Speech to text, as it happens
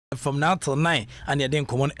from now till 9 and you didn't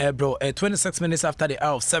come on air bro 26 minutes after the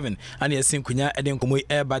hour of 7 and you sing kunya didn't come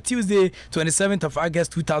air but Tuesday 27th of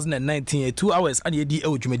August 2019 2 hours and you di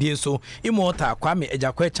ejumedie so immortal Kwame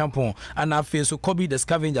Ejakwe champion and I feel so Kobe the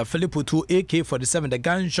scavenger Philip 2 AK-47 the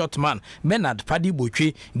gunshot man Bernard Paddy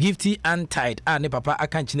Butchie Gifty and Tide and papa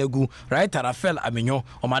Akanchinegu right Rafael Amenyo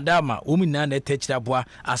o madama umina na techabwa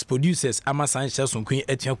as producers ama Sanchez Queen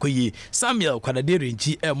Etiakoyi Samuel Kwadaderi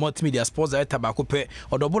nchi multimedia sports director bakope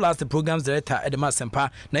odobola as the programs director at the Asempa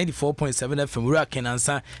 94.7 FM Ura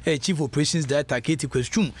Kenansa chief operations director Katie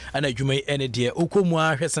Kwestum and adwuma ene de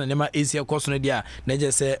okomwa hwesa nema Asia koso ne dia na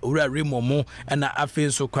je se Ura Remomo na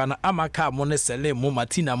afi so kwa na amaka mo ne sele mo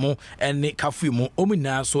Martina mo ene kafu mo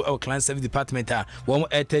omina so el client service department a won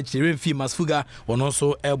etech Renfi Masfuga won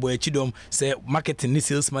so ebo echidom se marketing ni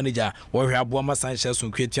sales manager wo hwe abo ma Sanchez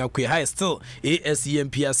Nkwetia kwe high still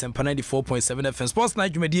Asempa Asempa 94.7 FM sports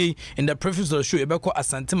night jumedie in the preface of the show ebeko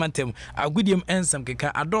Asantimantem Agudium ensam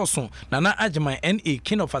keka adoso nana agyeman NA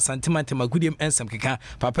king of Asantimantem Agudium ensam keka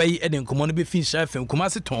papa yi eden komo no be fin shafem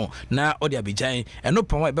kumase ton na odi abijan eno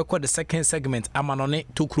pon ebeko the second segment amanone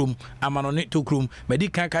tokrum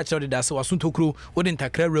medical catcher de das wasun tokru odi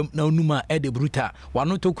ntakra ram na onuma ede bruta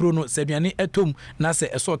wano tokru no seduane etom na se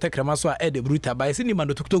eso tekrama so a ede bruta ba ese ni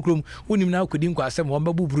mando tokrum onim na akodi nkwa asem won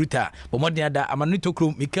babu bruta bomodin ada amanone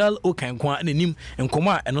tokrum Michael Okankwa anenim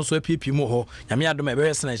enkomo a eno so apiepie mo ho nyame adom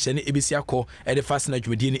ebe na chene ebisi akọ ede fast na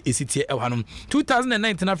dwumedie ne esitie ehanom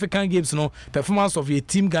 2019 African Games no performance of your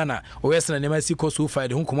team Ghana oyesna nema si ko so far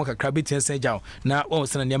de hunkomo kakra betia senjaw na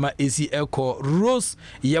wonsna nema esi ekọ Rose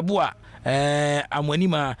Yeboa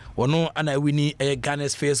amwanima wono ana wini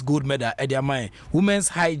Ghana's first gold medal at their mind women's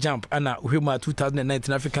high jump ana uhema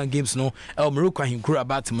 2019 African Games no Morocco hinkuru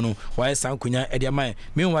abatim no why sankunya at their mind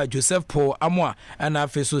meanwhile Joseph Paul Amwa ana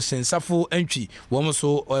feso sensafo entry womo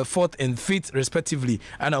so 4th and 5th respectively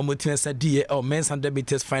ana omotinsa die men's 100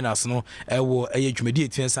 meters finals no wo dwumedi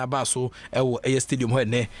etinsa ba so wo stadium ho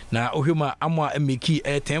ne na uhema Amwa emeki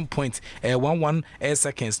 10.11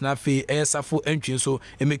 seconds na fe safo entry so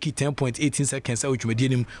emeki 10.18 seconds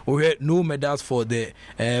dwumedi we no medals for the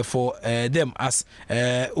them as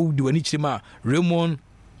Uduani Chima Raymond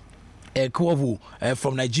Kwovu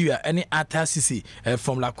from Nigeria, any Atasisi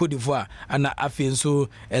from La Côte d'Ivoire, and Afinso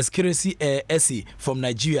Escuracy Essie from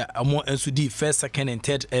Nigeria, Amon Ensudi, first, second, and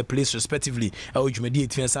third place respectively. Ujumedi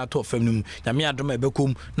Tiensa top feminum, Yamia Dome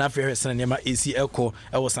Bekum, Nafer Sanema AC Elko,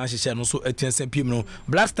 El Sanchez, and also a Tiensen Pimno.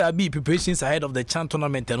 Black Star B preparations ahead of the Chan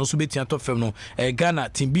tournament and also Betian top feminum. Ghana,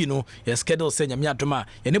 Timbino, a schedule saying Yamia Doma,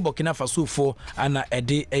 Yanibokina Faso 4, and a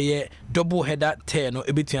day a double header 10 or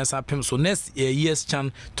Ebitiansa Pim. So next year's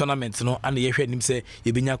Chan tournament. No, and the year him say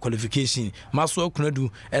Ibinya qualification. Maso Kunadu,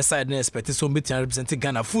 aside and expected so beating representing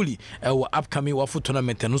Ghana fully. Our upcoming waffle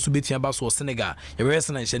tournament and also beating Basso Senegal. A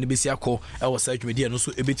resident and Shanibisiako, our search media and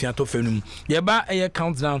also a beating Atofenum. Yaba a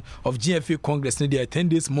countdown of GFA Congress near 10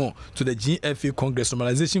 days more to the GFA Congress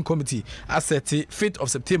Normalization Committee. As at 5th of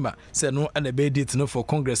September, said no and a bad date no for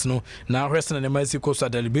Congress no. Now resting and MIC Costa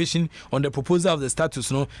deliberation on the proposal of the status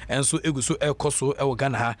no and so Eguso El Coso El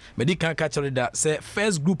Ghana. Medical catcher that say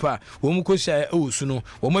first grouper. Womuko sha suno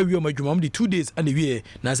woma wi omadwuma mde 2 days and wie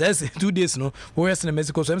na say 2 days no wo yes na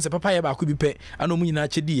Mexico so say papa ya ba ko bi pe ana mu nyina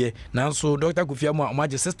chedie nanso Dr. Kofia mu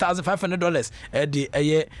amaje $6,500 de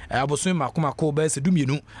eye abosun makomako ba se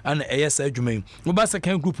dumienu ana eye sa adwuma wo ba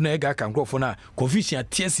second group na ega kan grofo na confusion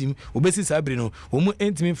tiesim obesi sabre no wo mu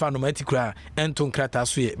entimi fa no matikura enton krata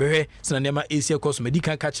so ye behwe sina nema Asia course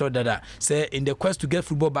medical catcher dada say in the quest to get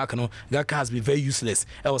football back no Gaka has been very useless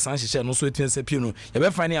e was san hye no so etinse pie no ye be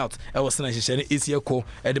find out e was na hye ne Asia ko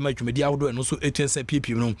e de madwumedi ahodo no so etinse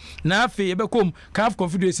pie no na afi ye be kom CAF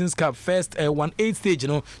Confederations Cup first 1/8 stage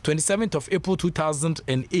no 27th of April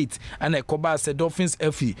 2008 and Koba said Dolphins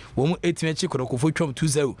FE wo mu etinche korokofo twom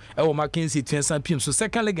 2-0 e wo Mackenzie etinse pie so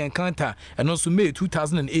second leg encounter and also May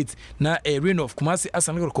 2008 na a reign of Kumasi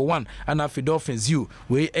Asankoroko 1 and afi Dolphins you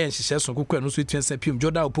we hye so kokwa no so etinse pie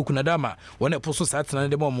Jordan Opoku Nadama wona poso satana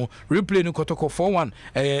de bomo replay no kotoko 4-1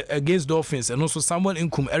 against Dolphins and also Samuel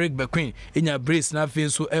Nkum Eric Bequin inya brace na fe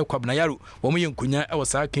so Kwabna Yaro wo mo yenkunya e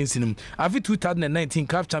wasa kensinum afi 2019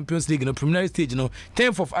 CAF Champions League no preliminary stage no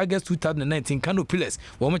 10th of August 2019 Kano Pillars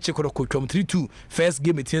wo mo chekoro twom 3-2 first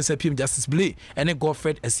game etinsa PM Justice Blay and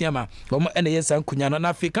Godfred Esiama wo mo ene yesa nkunya no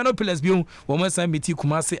na fe Kano Pillars biom wo mo san meti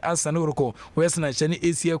Kumasi Asankoroko wo yesa na hye ne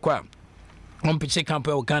Asia kwa on pitch camp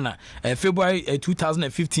in Ghana, February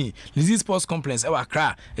 2015. Lizzie Sports Complex,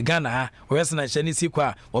 Accra, Ghana, Western Chinese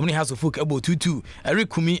Sequa, Omni House of Folk, about 2-2. Eric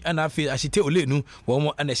Kumi and Afi, Ashite Olenu, one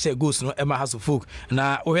more and a share goes no Emma House of Folk.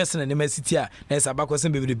 Now, Western and MSCT, there's a back was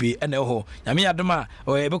be and Oho. Yami Adama,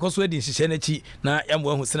 or because wedding Shinechi, now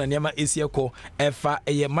Yamwa Hussein and Yama Asiako, Efa,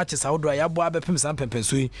 a matches out dry Abuabe Pim Sam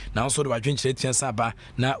Pensui, now so do I drink Chet Saba,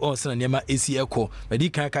 now also and Yama Asiako, but he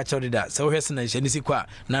can't catch out that. So Western and Chinese Sequa,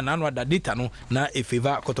 Nanwa that data no. Na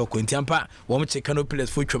efeva koto kwentiampa wo mo chekano players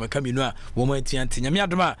for twema kamino wo mo entiante nyame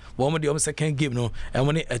adoma wo mo de second game no e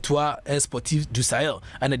mo ne etoa sportive du Sahel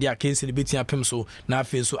and the akensi ne betia pem so na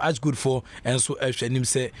afen so as good for enso ehwanim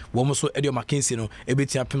se wo mo so e de makensi no e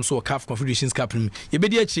betia pem so CAF Confederations Cup nim ye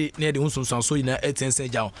bedi achi na de hunsunsan so ina etense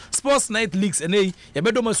jaw sports night leagues ene ye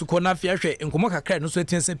bedo masuko na afia hwe enkomo kakra no so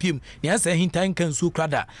etense pim ne asa hintan kan su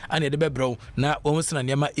krada ane de bebro na wo mo sina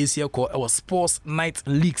nema Asia ko e sports night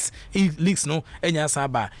leagues no enya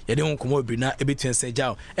saba yede honkomo bri na ebetu say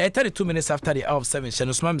jaw 32 minutes after the hour of 7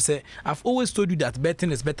 Shanusmam say I've always told you that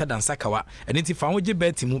betting is better than sakawa and if fa woje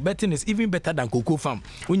betting is even better than cocoa farm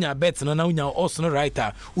unya bet no na unya also no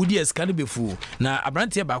writer udi escale befu na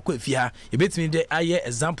abrante ba kwa afia ebetumi de aye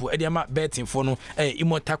example e de ma betting for no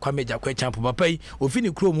imota kwa meja kwa champo papai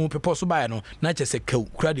ofini kro mu pepo so ba no na chese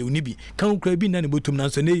kra de unibi kan kra bi na ne botum na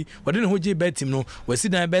so nei wode ne hoje betting no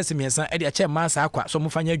wasidan bese miensa e de ache masa akwa so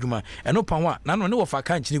mufanya adwuma eno panwa na no ne wo fa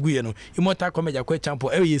kan chini guye no imota kwa meja kwa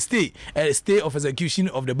champo stay of execution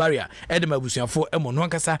of the barrier edema busuafo emo no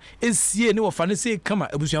ankasa esie ne wo fa ne se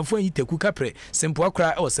kama abusuafo yi teku kapre simple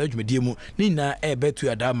akra e wo sa adwumadie mu ni na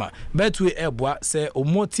betu adama betu boa se o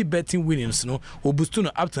multi betting winnings no o boost no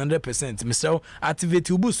up to 100%. Mr.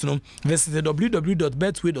 Activate boost no visit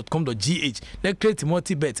www.betway.com.gh na create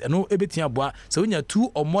multi bet no ebetia boa se unya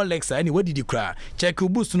 2 or more legs any what did you cry check your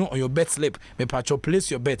boost no on your bet slip me patch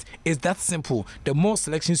place your bet. It's that simple. The more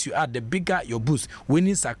selections you add, the bigger your boost.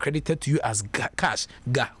 Winnings are credited to you as cash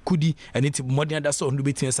kudi and it's more than that. So on the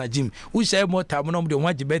betting gym we share more time on the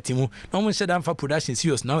one betting no one share down for production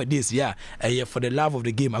serious nowadays. Yeah, for the love of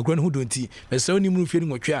the game I who don't see but so new feeling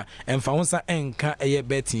what you and found some enka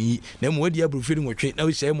betting them what you are feeling what now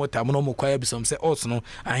we share more time on more quiet some say also no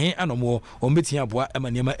I ain't no more on betting aboa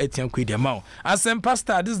emanema etian quid amount. Asempa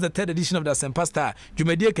Star, this is the third edition of the Asempa Star.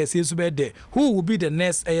 Jumedia Kese Subede, who will be the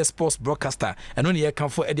next sports broadcaster and only I can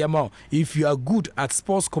for Eddie amount if you are good at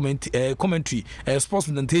sports commentary sports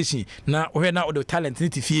presentation now where now the talent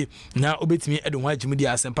need to fee now obey me Edwin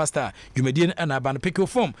Jumedia Asempa Star Jumedian and Aban pick your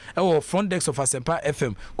form our front desk of Asempa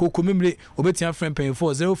FM Kokomimre obetian friend paying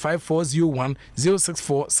for 05401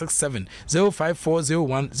 06467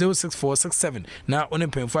 05401 now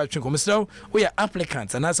on paying for Mr. We are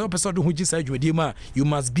applicants and as a person who just said you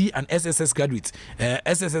must be an SSS graduate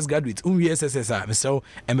SSS Mr.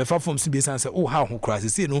 MFA from CBS and say oh how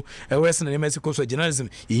crisis no Western and Mexico so journalism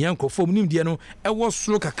yanko form nim dia no e was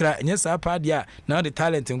slow kakra enya sa pa dia now the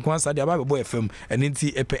talent in kwansa dia ba boy FM and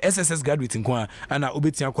nti SSS graduate in kwan and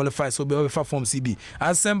obetia qualify so be from CB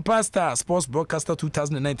Asempa Star Sports Broadcaster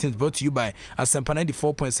 2019 brought to you by Asempa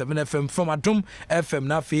 94.7 FM from Adum FM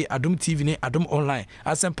Nafi Adum TV ne Adum Online.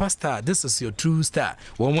 Asempa Star, this is your true star.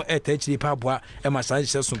 One more HD Pabwa e ma charge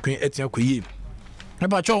so kun etia koyi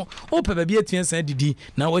Ebacho, o pe baby etiense didi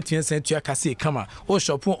na o etiense tua kase kama o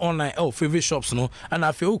shop online o favorite shops no and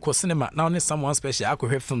afi o ko cinema na only someone special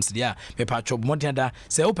akọ films dia me pacho modern da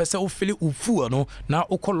say o pese o feel ufu no na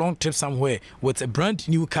o ko long trip somewhere with a brand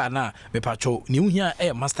new car na me pacho new here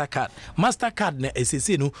Mastercard na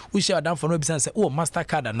SSC no we share down for no business say o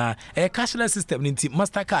Mastercard na cashless system nti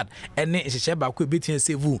Mastercard ene ehye ba ko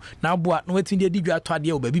betiense vu na boa no wetin dey didwa to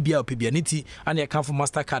ade o ba bibia o pe bia nti and e kan for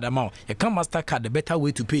Mastercard amount e kan Mastercard the better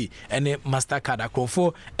way to pay and Mastercard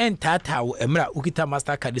akrofo and tata emra ukita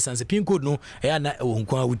Mastercard sense pin code no e na e wo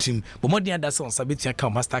nkwa wutim but modern da se on sabetia ka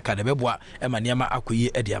Mastercard beboa e ma niam akoyi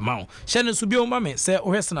e de amount shene so bi o mame se o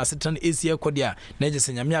hwese na setan Asia kodia na je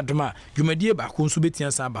se nyame adoma dwumadie ba ko so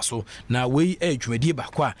betia san baso na we dwumadie ba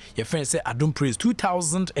ko a ye friend say Adom Praise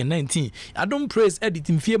 2019 Adom Praise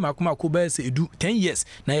editing fie makoma ko ba se edu 10 years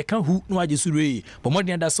na ye kan hu no age so re but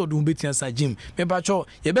modern da se do betia san gym me ba cho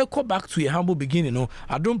ye be go back to a humble beginning no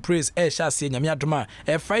Adom Praise sha se nyame adoma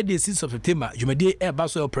Friday 6th of September dwumadie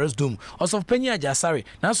baso press dome also penny ajasare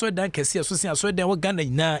na so dan kese so se so dan wo Ghana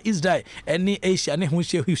na Israel any Asia ne ho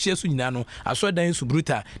hye so nyina no aso dan su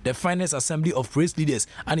bruta the finest assembly of praise leaders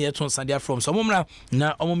and yet on Sunday from somomra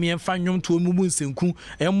na omomie mfa nwom to omumu nsenku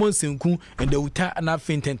nsenku and the uta na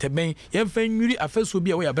fintenteben yemfa nwiri afeso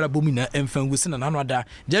bia wo ya bra bomu na emfa ngusi na nano ada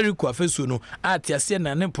Jericho afeso no atiase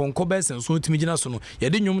na ne ponko bensen so timi gina so no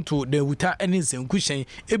yede nwom to the uta ene nsenku cushion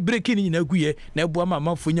e breaking in a guye na bua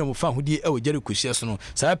mama fonya mo fa hodi e wo jere kuhia so no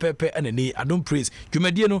sa pepe anani Adom Praise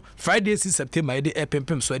dwumadie no Friday 6 September e de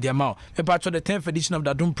epempem so e de ama me pa the 10th edition of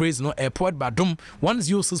the Adom Praise no airport by Adom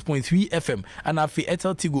 106.3 FM and afi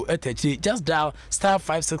Etel Tigo etechiri just dial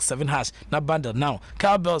 *567# na bundle now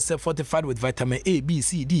cowbell set fortified with vitamin A, B,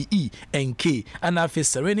 C, D, E and K and afi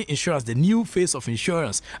Serene Insurance the new face of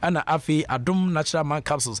insurance and afi Adom Natural Man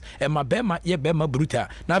capsules and my bema ye bema bruta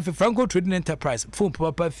na afi Franco Trading Enterprise phone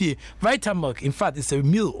papa fee Vitamilk in fact it's a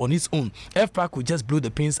meal on its own F-Pack will just blow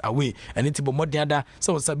the pains away and it's more than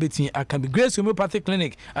so sabitin I can be Grace Homeopathic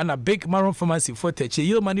Clinic and a big Maroon Pharmacy for Teche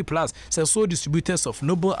Yield Money Plus sole distributors of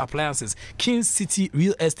Noble Appliances King City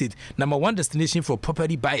Real Estate #1 destination for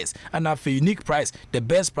property buyers and have a unique price the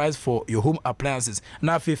best price for your home appliances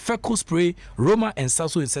now have a Feco spray Roma and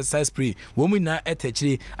Sasso insecticide spray woman na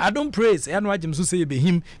etechiri Adom Praise and wajim so say be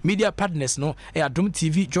him media partners no Adom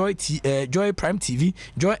TV Joy Prime TV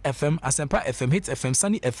Joy FM Asempa FM Hit FM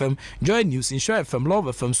Sunny FM Joy News Insure FM Love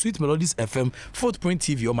FM Sweet Melodies FM Footprint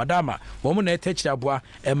TV o madama woman na etechiri aboa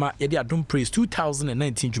ema ye de Adom Praise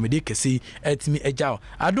 2019 dwumede kesi etimi ejao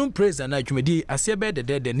Adom Praise na dwumede asebe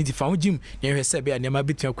de niti fa hojim ne hwese be anema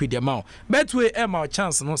betua kwedi ma betway ema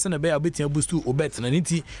chance no se na be abetia boost o bet na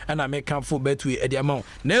niti ana make for betway e de ma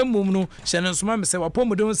na mum no hye no soma me se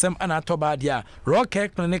wapomodon sem ana atoba dia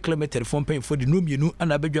Rocket Clinic Limited phone pay for the no mienu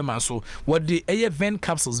ana bedwama so what the eye ven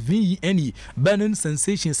capsules VNE burning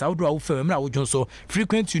sensations outdoor wo fam na wo jonso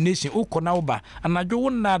frequent urination ukona wo ba anadwo wo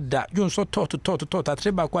nada jonso tot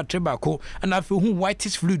atreba ko ana fe hu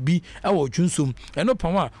whitish fluid bi awo junsom eno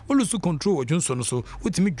pama olusu control wo junso no so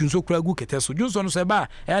utimi junso kura gu kete so junso no so ba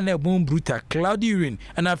e na ebon brutal cloudy urine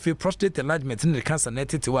ana fe prostate enlargement ne cancer na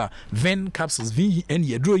tetewa ven capsules VNE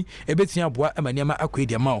yedroi ebetia boa amaniama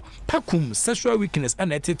akwedi ama pakum sexual weakness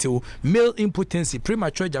ana tetewo male impotency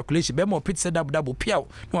premature ejaculation be mo pit double piaw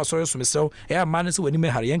no sorry so mesel e man so wani me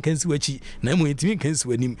hare yan kansi wachi na mo intimi kansi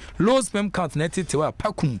wanim low sperm count na tetewa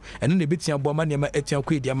pakum eno ne betia boa maniama etia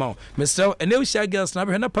kwedi ama mesel ene usha girls na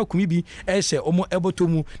be na pakum bi e hye omo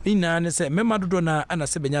ebotomu ni na ne se mema dodo na ana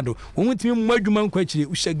se benyado wo ntimi mo adwuma nkwa chire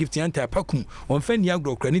usha gift anta pakum won fa ni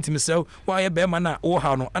agro kra ni timi mesel wa ye be ma na wo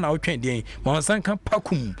ha no ana wo twen den ma won san kan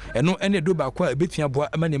pakum eno ene do ba kwa betia boa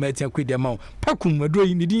maniama etia kwedi ama pakum adro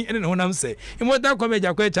yi ni din ene ho nam se imo da kwa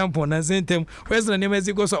meja kwa champion na sentem wesna ne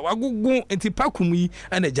mezi go so wagugu enti pakum yi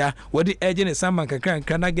anaja wodi eje ne samman kakran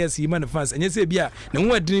na guess yi man fans enye se bia ne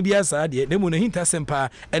ho adini bia sa de ne mo no hinta sempa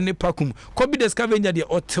ene pakum kobi the scavenger de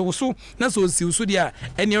otewo na so siw so dia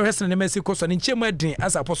ene wesna ne mezi ko so ne nchemu adin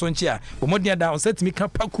asa poso nchi a bomodi da on setimi ka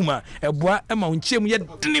pakuma eboa ema nchemu ye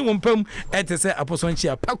dini wompam etese aposo nchi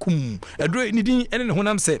a pakum adro ni din ene ne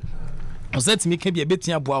honam se Ozet mi ke bia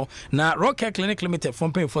betia boa na Rocket Clinic Limited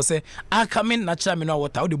from pay for say Akamin natural mineral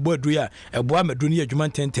water the board ya eboa meduni adwuma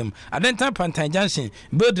tentem Adenta Pantan Junction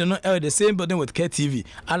building no the same building with KTV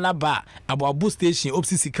Alaba Abu station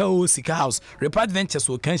Opsi Sika House Repart Ventures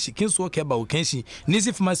wo kanshi Kinso Keba wo kanshi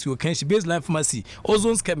Nisi Pharmacy wo kanshi Baseline Pharmacy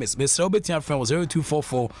Ozone's Chemist Mr. Obetia friend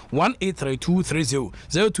 0244 183230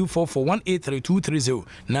 0244 183230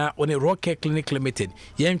 na on Rocket Clinic Limited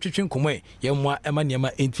yem twetwen komwe yemwa ema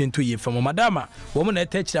niema entwento ye from madama wo na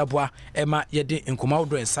etechiri aboa ema yede nkoma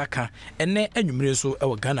wodo ensaka ene anwumire so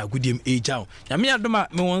e Ghana gudiem ejaw nyame adoma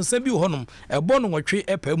me wonsa bi honom ebo no nwotwe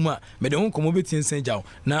epa mu a me de nkomo betin senjaw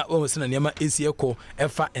na wo se na niema esi eko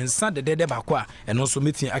efa ensa de bako a eno so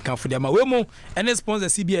metin akanfo de ma we mu ene sponsor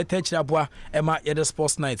CB etechiri aboa ema yede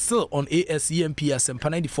sports night still on ASEMP Asempa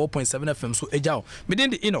 94.7 FM so ejaw me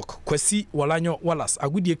de Enoch Kwasi Walanyo Wallace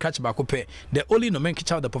agudie catch bako pe the only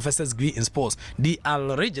nomenclature of the professor's degree in sports the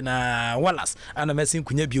original Wallace and mesin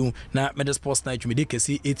kunya biu na med sports night me de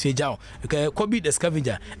kesi etejao kobi the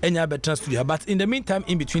scavenger enya betra studio but in the meantime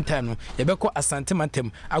in between time no ye beko Asante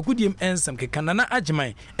Mantem agudiem ensem keka na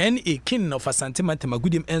agyeman na king of Asante Mantem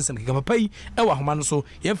agudiem ensem keka papai e wa homa no so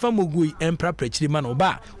ye mfa mogui empra prachiri ma no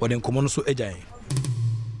ba wode nkomo no so agyan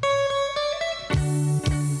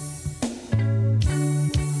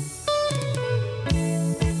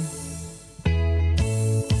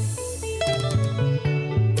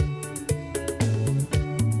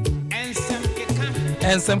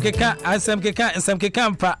ensem keka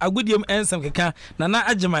mpa agudiem ensem keka na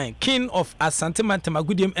agyeman king of Asante Mantem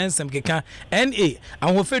agudiem ensem keka na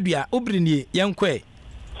ahofedua obrinie yenkwe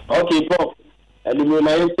okay prof elimi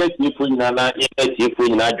na yete ni funyina na yete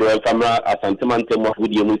funyina jo camera Asante Mantem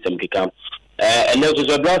agudiem ensem keka ene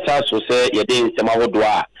so brasa so se yede ensem ahodo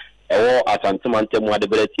a ewo Asante Mantem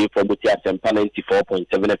adebeleti for buti Asempa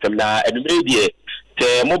 94.7 FM na edumre die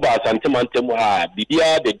te mobile Asante Mantem ha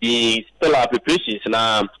bibia de di still preparations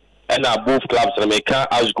na and both clubs and America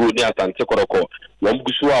as good near Asante Koroko. One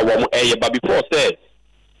Gusua, one but before said,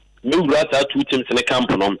 new rata 2 teams in the camp.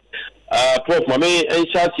 Prof, my main and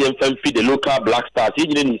Shasi and feed the local Black Stars. He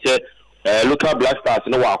didn't say local Black Stars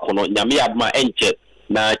in a walk on Yami Adma Enche.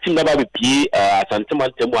 Now, Tim Naba P. Santiman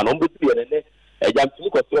Temu, and Ombury, a young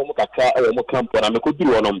Mukaka or Mocamp, and I could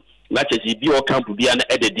do on them. Not as he be or camp to be an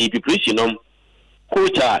added depression on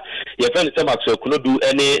coach. Your friend Samax could do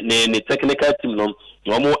any technical team.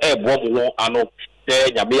 No more air bomb, I know.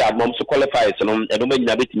 Yabe Admom to qualify, and when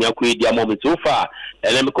Yabit Yaku, moment so far,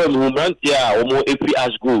 and I'm calling Human, or more every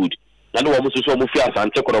as good. And almost so Mufias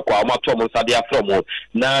and Tekoro, Matom Sadia from.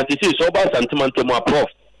 Now, this is over sentimental prof.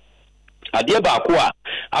 Adia Bakua,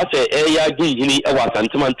 I say, Aya Gini, our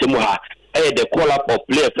sentimental. The call up of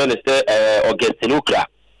player Fenister Augustinukra.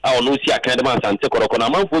 I don't see a kind of man and Tekoro. A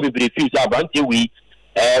month will be refused. Until we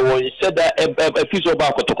said that a few of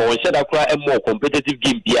Bakotoko said I cry a more competitive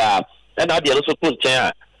game. And I did also put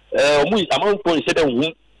chair. Among points said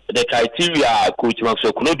the criteria coach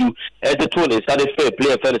Maxwell Kunodu as the tone started fair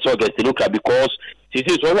player Fenister Augustinukra because this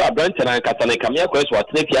is all a brand and Katana Kamia quest was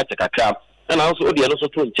Neki Atakaka. And also the also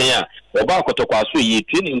to chair about Kotokwasu,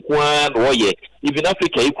 training Kwan or ye, even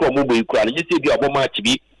Africa, equal mobile, you see the other match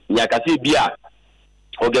be Yakasi Bia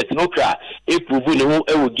or get no cry. If we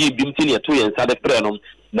will give him 2 and Sada Prenum.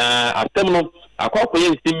 Now, after a copy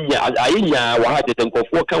in Aina, Wahat and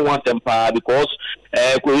Kofoka once empire because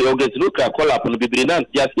Ogesuka call up on the Bibrinant,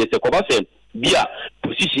 yes, yes, a Cobasen. Bia,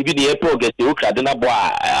 position be the airport, get the Uka, then a boy,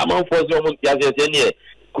 among 4 Roman Yazania,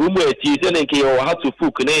 Kumu, Tizen and K or how to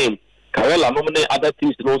fuck name. Karela, nominate other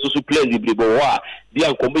teams to also play the Biboa. They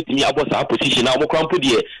are committing me about our position. I'm going to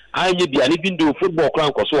be I may be an even do football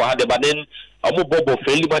crank or so hard, but then I'm a bob of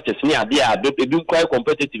friendly matches near there. They do quite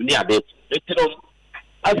competitive near there.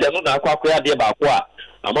 As I know, I quite dear Bakwa.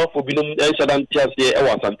 I'm not for being Shadan Chelsea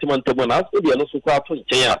or sentimental when I said, they are also quite from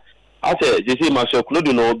China. I said, this is myself,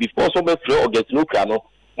 no, before some flow or gets no cano.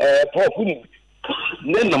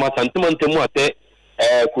 Then I'm a sentimental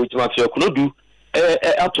coach Maxwell Kunodu.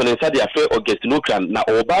 After the affair of Augustinukra, now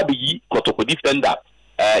Obabi Kotoko defender,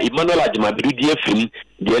 Emmanuel Ajimabiru DFM,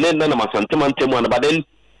 the Elena Masantaman, but then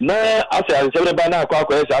now as I said, Bana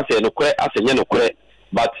Quakes, I say no credit, as a yellow credit,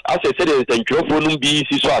 but as I said, it's a microphone be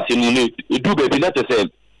so as you do baby not the same.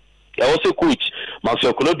 I also coach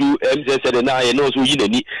Maxwell Kunodu, MZ said, and I know who you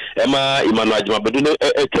need Emma Emmanuel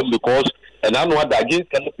Ajimabiru because. And I know what against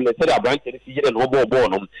can play a branch and hobo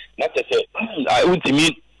born. Not to say, I wouldn't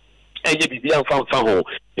mean. And you be found home.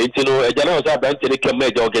 It's a general branch can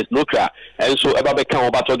make Augustinukra, and so about the count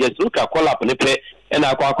about Augustinukra call up and play, and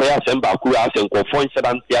I call Asempa Fm and conform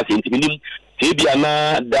 7 years into minimum.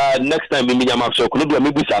 Tibiana, the next time we meet Maxwell Kunodu and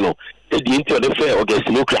Mibusano, the into the fair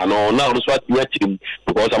Augustinukra, no, now that's what we are him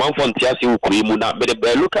because among Fontiasi who could not be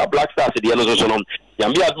the local Black Stars at the end of the zone.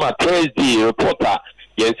 Yamiadma Thursday reporter,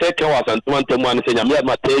 Yen second was and 21 saying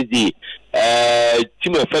Yamiadma Thursday,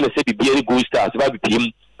 Tim and Fenner said, be good stars, about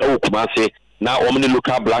him. Kumase now omni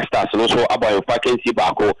local Black Stars and also about vacancy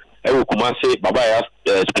bako Kumase Baba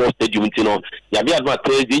Sports Stadium Tino Yabi Adma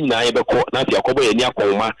Thursday na ebeko na ti akobo ye ni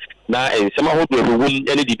akoma na ensema ho do won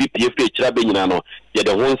any DBPF chira benyina ye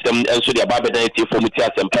de won sem enso de Baba Night from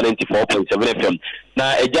Asempa 94.7 FM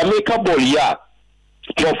na Jamaica ball ya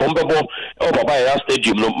from Bebo Baba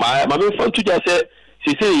Stadium no my me fan to just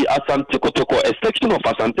say Asante Kotoko a section of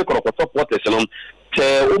Asante Kotoko supporters no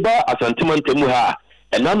te uba Asante Mantemu ha.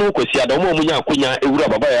 And now, no question, I don't know Kunya,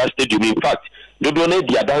 Baba Stadium. In fact, they donate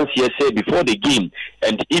their dance say before the game,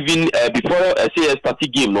 and even before a CS party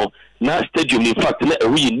game, no, now stadium. In fact,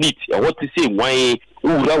 really neat. What to say, why,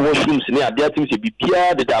 washrooms near their teams, be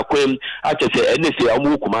Pierre, the Aquam, I just say, and they say, I'm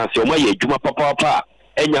Kumasi, my Juma Papa,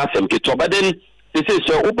 and Yasem Kito. But then, they say,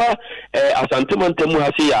 so Uba, Asante Mantemu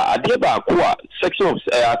Hasia, Adeba, Kua, section of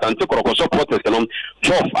Asante Koroko supporters, and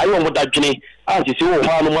I want that Jenny, as you see,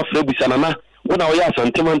 Hano Mafrebisanana. When I was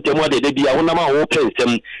sentiment, they be a one of my open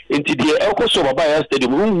into the Elko Baba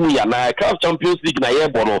Stadium, whom we are now Champions League na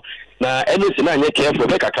Bono. Now, anything I care for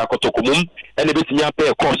Becca Kakotokumum, and a bit near pay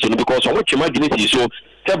a cost because of what you imagine so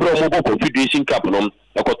several mobile confederation capital,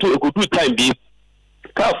 a could do time be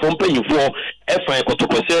car from paying for FI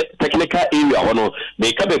Kotoko technical area or no,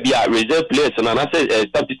 may come be a reserve players and another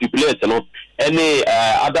substitute players and any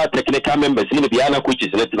other technical members in the Biana coaches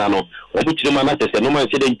let no or which no man says no man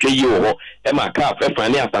said in you Emma Car FI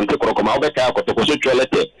and Tekoma Becca Kotoko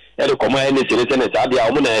letter and command any citizen as Adia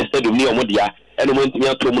Omuna Stadium near Modia and went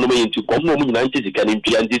near to Monument to come 90 can and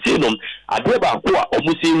Disinum. Adeba or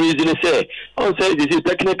Musi reason say, on say this is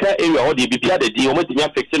technical area or the BPA the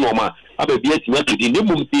Omotia fixing Oma. I be to the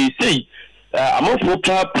minimum say among for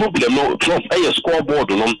problem no from a scoreboard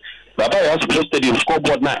no Baba ya Sports Stadium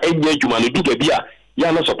scoreboard na enye adwuma no du bia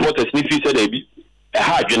ya na supporters ni fi say da bi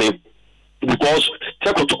ha adwene because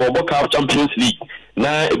take Kotoko Cup Champions League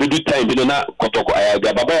na ebedu time bi no na Kotoko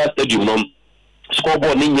Baba ya Stadium no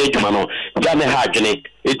scoreboard ni nye adwuma no ja ne ha adwene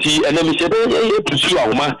eti enemi se dey pursue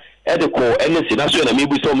awoma e de ko NC na so na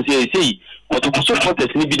mebu so mo say Kotoko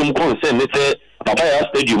supporters ni bi dum concern ne say Baba ya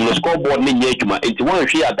Stadium no scoreboard ni nye adwuma eti wan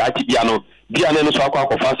hwe adachi bia no no so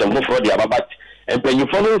akwa sem for the ababat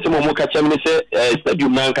empenyufo no nsemo mo ka chamne se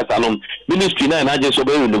stadium na nkasa no ministry na na je so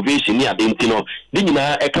be renovation ni adenti no ni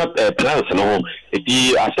nyina eka plans no ho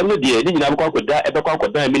eti asem no de ni nyina bekwa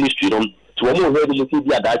akoda ministry no to wo mo hwe ni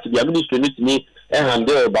bi adachi bia ministry ni timi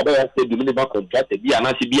handle Baba ya Stadium ni ba contract bia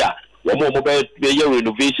na se bia wo mo be ye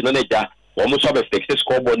renovation na ja wo mo so be fix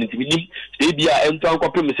scoreboard ni timi ni se bia ento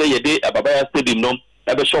ankopem se ye de Baba ya Stadium no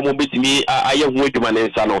ebe so mo betimi aye hu adwuma ne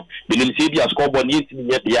nsa no binim se bia scoreboard ni timi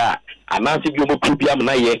nye bia anansi bi o mo probia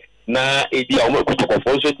na ye na ebi a o mo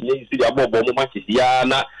Kotoko so tinye isi dia bobo mo match ya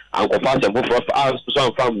na ankofa sembo for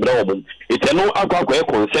so fam bra o mo eteno akwa e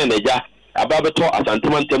concern eja ababeto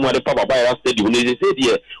Asantuma ntemu ade pa Baba ya Stadium ne se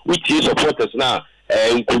die uchi supporters na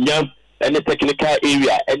nkunya any technical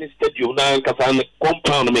area any stadium na nkasa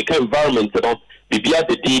compound make environment no bibia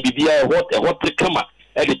de bibia hot kama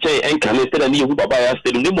the chain and can instead of you Baba ya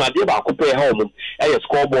Stadium ni mu ade ba akopɛ ha o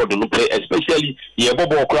scoreboard no play especially ye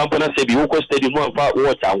bobo cramp na say bi wo stadium no fa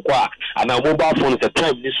watch anko ana mobile phone at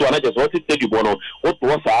time ni so na just what stadium no what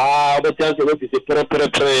was be chance we say pre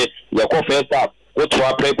ya ko first half what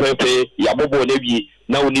wa pre ya bobo na bi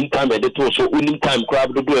na unim time e to so unim time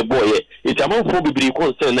crowd do e boy it amount for bibiri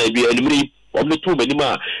concern na bi elimri omni tu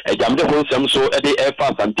menima jamde ho nsem so e de e fa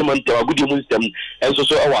Asantuma ntemu agudi mu nsem enso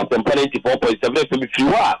so e wa Asempa 94.7 FM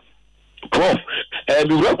fiwa prof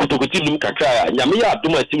mi wura Kotoko team nim kakra nyame ya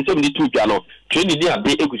adoma team se mi tu dwa no training ni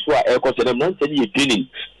abe eguso a e ko se dem na nse ni training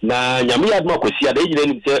na nyame ya adoma kwasi ada nyina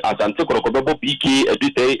nim se Asante Kotoko bebo PK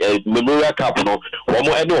edute Memorial Cup no wo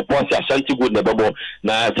mo ene oposi Ashanti Gold na bebo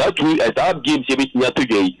na that game se bi nya to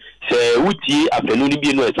dwai se wuti afenu ni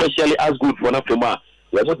bi no especially as good for na fema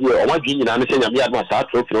we mo de o ma dwi nyina ne se nyame ya adoma sa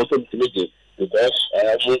trophy no so mtimeje because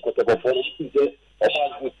mo Kotoko for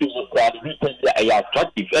attractive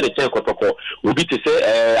at the time Kotoko will be to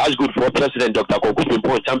say as good for President Dr. Koku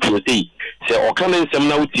Champion Day. Say or coming some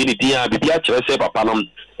now to the dia be say papanum.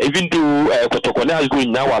 Even to Kotoko as good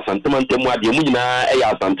now as Asantuma ntemu ade mu nyina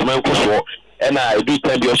Asantuma nkoso and I do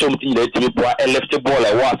time be something that me boy left the ball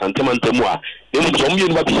I was Asantuma ntemu a dem so mu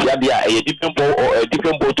yenu ba bia dia a different ball or a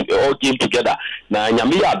different ball to all game together. Na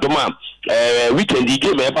nyame ya adoma weekend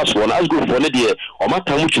game e pass one as good for ne de o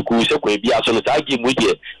mata mu chuku se kwa bia so no ta game we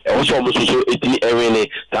de e so mo so etini ewene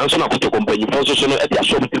tan so na Kotoko company for so no e dia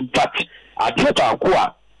so but adeta ko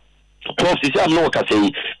a prof si am no ka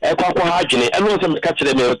sei e kwa ha adwene e no se me ka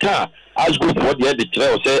kire me ka as good for the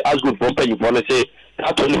kire o say as good for company for ne say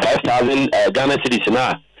 25,000 Ghana cedis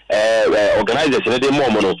na organizers ne de mo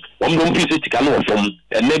no o mo fi se tika no from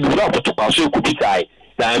e na bi wura Kotoko so ku bitai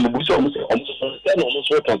na me bu so mo se no mo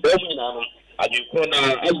so to be mu nyina no adweko na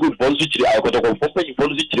as good for so kire Kotoko company for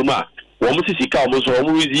so kire ma wo mo sisi ka mo so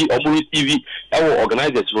mo wizi o mo TV e wo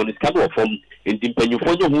organizers no ska no from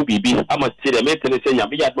entimpanyufo nyo hu bibi ama se de metene se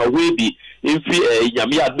nyame ya ma we bi emfi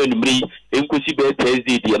nyame ya ma numri enkosi be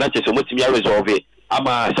Thursday di na chese mo timi resolve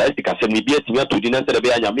ama scientific assembly bi atimi atodi na se de be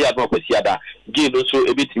nyame ya ma kwasi ada game no so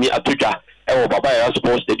ebetimi atodwa e wo Baba ya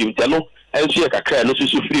Sports Stadium teno enso ye kakra no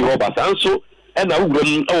so free ho ba sanso e na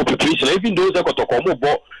wuram e wo preparation even those Kotoko mo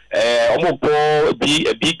bo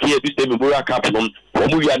BK this Memorial Cup no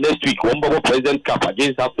we are next week one babo President Cup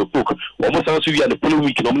against us to book almost also we are the following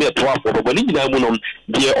week no me 12 for but ni na mu no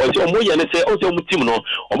de o se mo ye ne se o se mu team no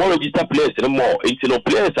o mo register players no more into no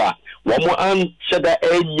players a wo mo an sheda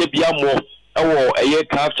enye bia mo ewo eye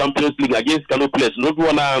Cup Champions League against Kano players no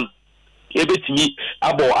do na ebetimi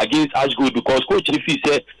abo against us good because coach ni fee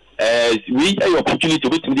say we have opportunity to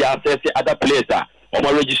betimi access other players a o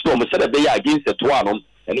mo register mo sheda be against the two no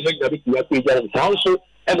and make that be to also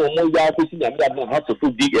and mo ya ko si nyame na ha to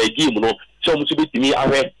food game no so mo so betimi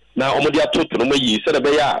ahwe na omo dia to no yi se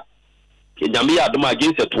be ya nyame ya adoma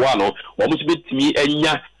against the two no o mo so betimi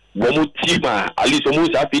anya wo mo team at least o mo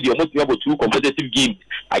sa video mo team about two competitive games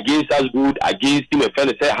against us good against team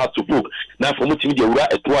and say ha to food na for mo team dia wura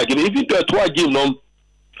two game even the two game no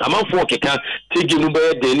amanfo keka tigi no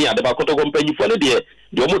be de ni adaba Kotoko company for ne de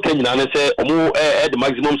omo kanyina ne se omo the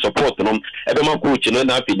maximum support no ebe ma coach no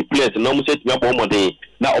na fi the players no mo set me abo mo de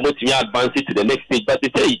na omo timi advance to the next stage but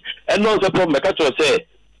say and no problem ka to say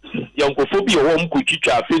yonkofo bi o mo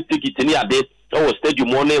kutwitwa first ticket ni ade our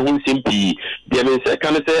stadium one who simply the means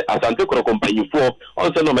can say Asante Koro company for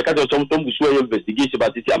also no meka some investigation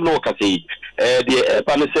but I'm no can say the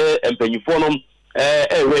panese and penny for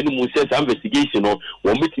when mu say investigation no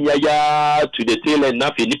wo meeting ya to the tail and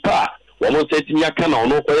nothing nipa wo mo say tinya kana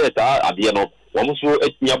no koye ta ade no wo mo so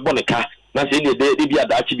atinya boneka na say de bia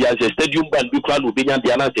da chi bia say stadium band bi kra no benya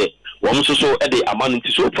bia na say wo mo so e de amano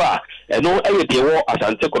ti so far no e de wo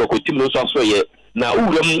Asante Koro team no so ye na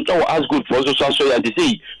uram no as good for so ya dey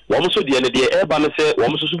say wo mo so de ne de e ba no say wo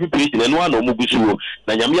mo so preparation no na mo gusuo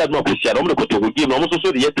na nyame ya no kwesi no ko to game no mo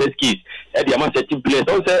so de test case e de ama setting place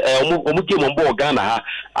so say o mo game on board Ghana ha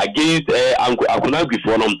against Akuna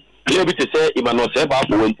Agrifor no player bi te say Emmanuel say ba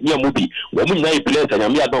for wenti am bi wo mo nyina players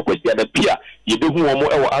nyame ya no kwesi da pia ye be hu wo mo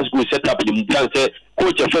e wo as good setup dem plan say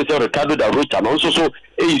coach first Ricardo da Rocha no so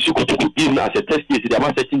e isi ko to game as a test case de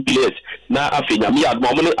ama setting players na afi nyame ya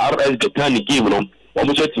mo mo RS Betani game no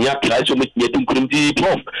wo so tinya price so metinye tunkurumti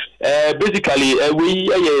prof basically we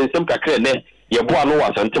some kakre ne ye bo anu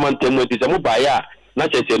Asante Mantemu ti se mo ba ya na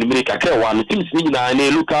chese numeri kakre wa no teams ni na na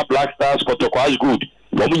local Black Stars Kotoko as good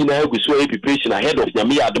wo mo nyina guso preparation ahead of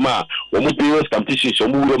nyame adoma wo mo previous competition so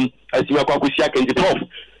mo wuram asima kwa kusia kendi prof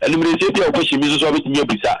numeri se pia ko shimi so betinye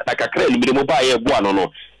busa na kakre numeri mo ba ye bo anu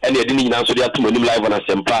no ene ye ni nyina so de atum anim live on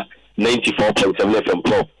Asempa 94.7 FM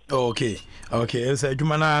prof. Okay, so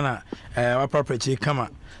adwuma na wa property kama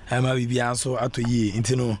ma bibia so ato yi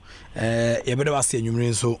ntino ye bede wase anwumre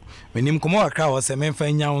nso menim komo akra ho se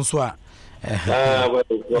memfa nya nso a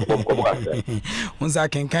unza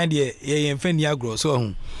kenkan de ye mfa ni agro so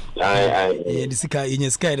hu ye disika ye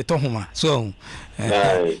sky de tohoma so hu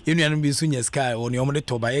yenuanu bi so nya sky woni omde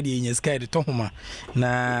toba ye de nya sky de tohoma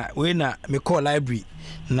na we na me call library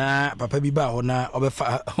na papa bi ba ho na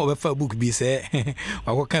obefa book bi se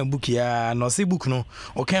wakokan book ya no se book no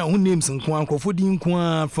okan hu names nko ankofo din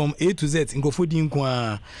nko from A to Z nkofo din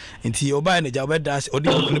nko nti oba na ja obedash odi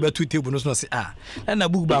book no betu table no so se na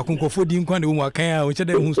book ba ko nkofo din nko na wo akan a o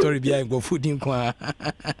chede hu story bi a nkofo din nko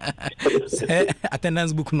se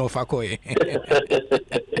attendance book no fa ko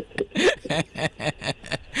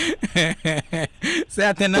say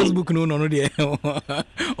attendance book no de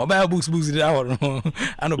oba books de ahoro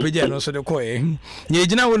ano page no so de ko ye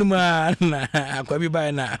gina wonu ma na akwa bi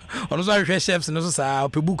ba na ono so ahwe chefs no so sa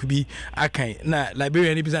pe book bi akan na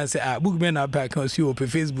librarian ni bi say book me na pa kan si o pe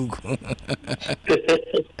Facebook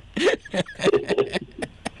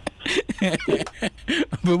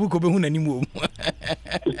pe book be hu na ni mo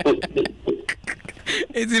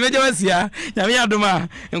eti meje wasia nyame adoma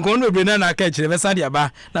nko no bre na aka kire besa dia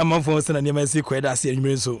ba na manfo se na ne masi ko eda se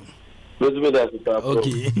anwumre so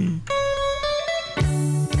okay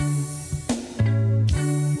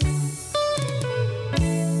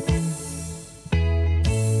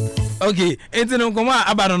okay eti no koma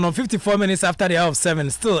abano no 54 minutes after the hour of 7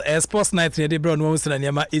 still a sports night ne de bro no se na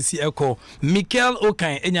ne ma esi eko Mikel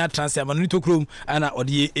Okan enya transfer amano to krom ana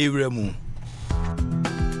ode ewremu.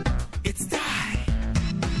 It's time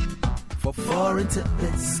for foreign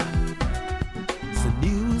tidbits. The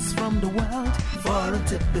news from the world, foreign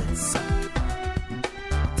tidbits.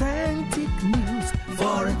 Authentic news,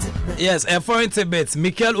 foreign tidbits. Yes, foreign tidbits.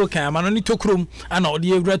 Mikel Okan, Amanoni Tokrum, and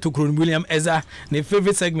Odi Evra Tokrum, William Eza, the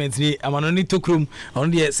favorite segment, Amanoni Tokrum, on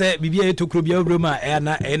the say, Bibia Tokrum, Broma,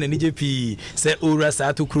 Anna, and NJP, say Ura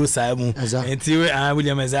Sato Crusamu, and Tira,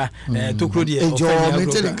 William Eza, Tokrudia.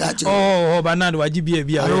 Oh, Banana, Wajibi,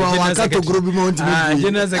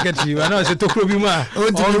 General Secretary, I know, say Tokrubima,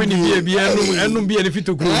 already be and be a fit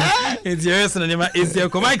to grow. It's your name, is your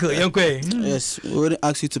Michael, young Quay. Yes, we would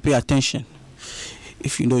ask you to pay attention.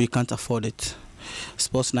 If you know you can't afford it,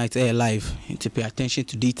 sports night air live, you to pay attention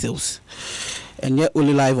to details. And yet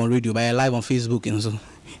only live on radio, but live on Facebook and so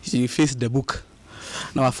you face the book.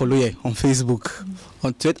 Now I follow you on Facebook,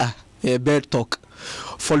 on Twitter, Bird Talk,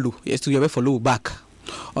 follow. Yes, to follow back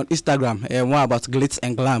on Instagram. More about glitz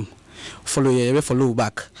and glam. Follow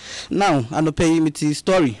back. Now I no pay me the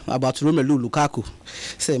story about Romelu Lukaku.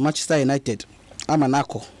 Say Manchester United, I'm an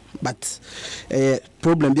Ako, but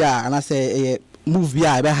problem there, and I say move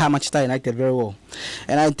here about Manchester United very well.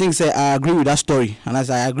 And I think say I agree with that story, and as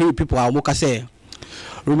I agree with people, I will say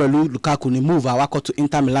Romelu Lukaku ni move I to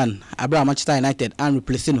Inter Milan, about Manchester United and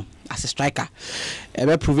replace him as a striker. It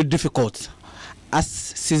will prove it difficult as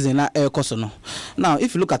season no. Now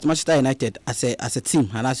if you look at Manchester United as a team,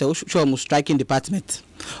 and I say sure I'm striking department,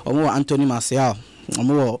 or more Anthony Martial, or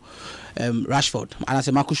more Rashford, and I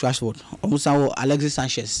say Marcus Rashford, or Alexis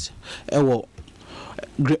Sanchez, or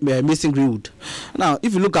Mason Greenwood. Now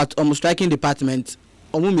if you look at striking department,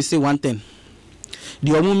 me say one thing.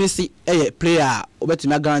 The me see a player bet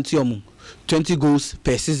me guarantee 20 goals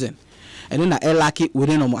per season. and then a lucky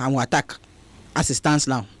within an attack as it stands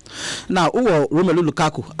now. Now, Romelu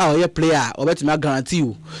Lukaku, our player, or better, guarantee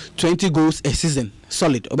you 20 goals a season,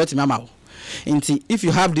 solid, or better, if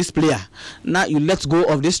you have this player, now you let go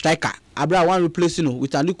of this striker. Abra one replace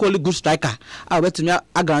with an equally good striker. I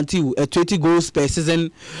guarantee you 20 goals per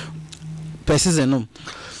season.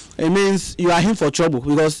 It means you are in for trouble,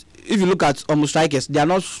 because if you look at strikers, they are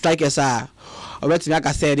not strikers. Like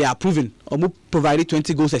I said, they are proven. Provided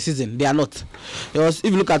 20 goals a season. They are not. Because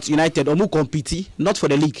if you look at United, compete not for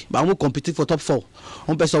the league, but compete for top 4.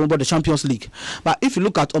 About the Champions League. But if you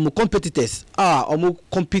look at competitors,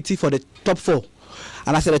 compete for the top 4.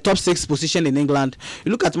 And I said the top 6 position in England.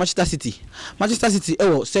 You look at Manchester City.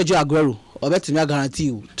 Sergio Aguero, I guarantee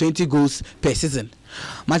you 20 goals per season.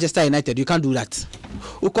 Manchester United, you can't do that.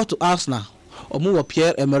 We got to Arsenal,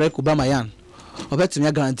 Pierre-Emerick Aubameyang,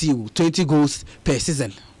 I guarantee you 20 goals per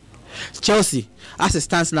season. Chelsea, as it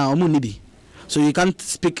stands now, so you can't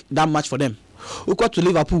speak that much for them. We got to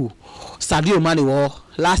Liverpool. Sadio Mane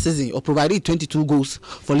last season provided 22 goals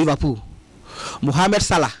for Liverpool. Mohamed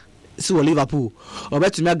Salah, for Liverpool, I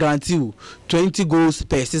guarantee you 20 goals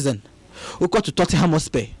per season. We got to Tottenham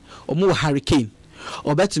Hotspur, Harry Kane,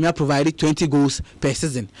 I provided 20 goals per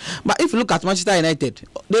season. But if you look at Manchester United,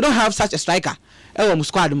 they don't have such a striker.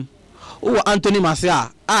 Squad. Anthony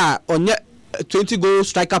Martial, on 20 goals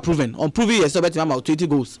striker proven. On proving yourself, 20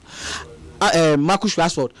 goals. Marcus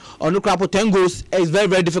Rashford, on the 10 goals, is very,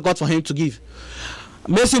 very difficult for him to give.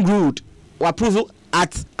 Mason Greenwood, were proven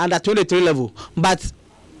at under 23 level, but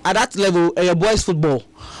at that level, boys football,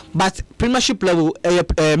 but Premiership level,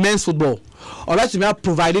 men's football. Alright, we have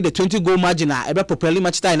provided the 20 goal margin propelling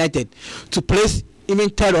Manchester United to place even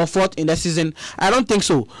 3rd or 4th in the season. I don't think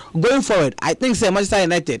so. Going forward, I think Manchester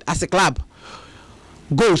United as a club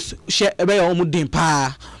goals share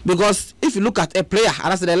because if you look at a player,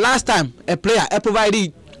 and I said the last time a player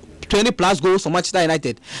provided 20 plus goals for Manchester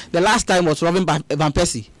United, the last time was Robin van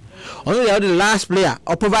Persie. Only the last player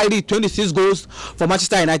provided 26 goals for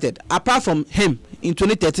Manchester United. Apart from him in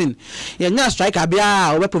 2013, striker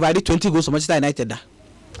provided 20 goals for Manchester United.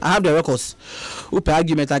 I have the records. Open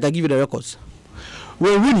argument, I can give you the records.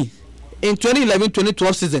 When Rooney in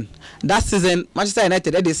 2011-2012 season, that season Manchester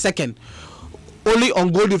United had the second only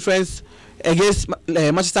on goal difference against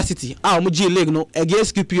Manchester City.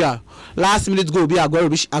 Against QPR, last minute goal be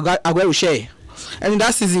Aguero share. And in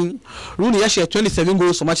that season, Rooney shared 27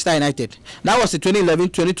 goals for Manchester United. That was the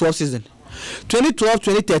 2011-2012 season.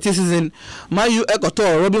 2012-2013 season, Man U got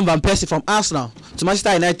Robin van Persie from Arsenal to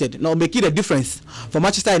Manchester United. Now making a difference for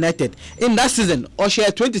Manchester United. In that season,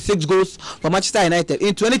 shared 26 goals for Manchester United.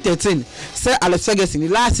 In 2013, Sir Alex Ferguson, the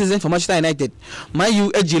last season for Manchester United, Man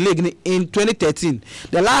U edge league in 2013.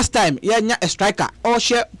 The last time a striker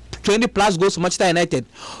shared 20 plus goals for Manchester United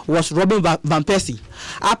was Robin van Persie.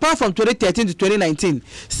 Apart from 2013 to 2019,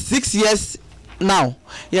 6 years now,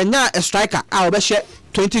 a striker share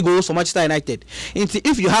 20 goals for Manchester United.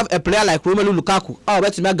 If you have a player like Romelu Lukaku, I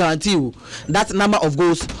bet I guarantee you that number of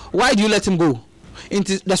goals. Why do you let him go?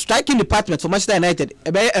 Into the striking department for Manchester United,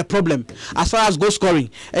 a problem as far as goal scoring,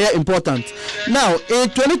 important. Now in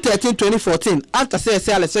 2013-2014, after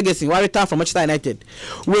Sir Alex Ferguson returned from Manchester United,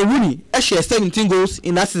 when Rooney shared 17 goals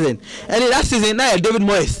in that season, and in that season now David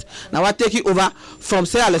Moyes now I take it over from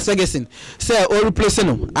Sir Alex Ferguson, say replacing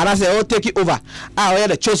him, and I say take it over. I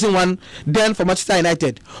the chosen one then for Manchester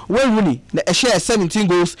United. When Rooney shared 17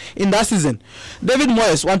 goals in that season, David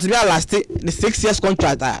Moyes wants to be last the 6 years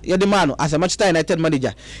contract. The man as a Manchester United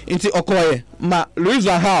manager into Okoye Luis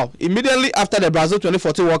Van Gaal immediately after the Brazil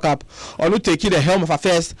 2014 World Cup on taking the helm of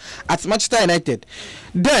affairs at Manchester United.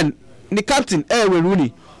 Then the captain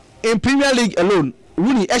Rooney in Premier League alone,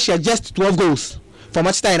 Rooney shared just 12 goals for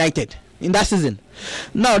Manchester United in that season.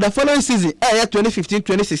 Now the following season,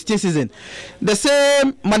 2015-2016 season, the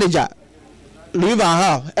same manager Louis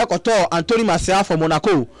Van Gaal, Anthony Martial from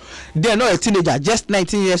Monaco. They are not a teenager, just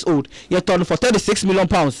 19 years old. He turned for £36 million.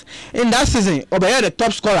 In that season, Obaye the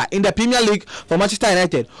top scorer in the Premier League for Manchester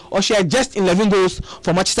United, or she had just 11 goals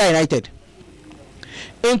for Manchester United.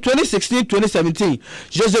 In 2016-2017,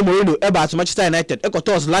 Jose Mourinho to Manchester United,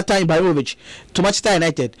 Zlatan Ibrahimovic to Manchester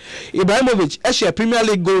United. Ibrahimovic shared Premier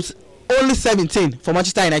League goals only 17 for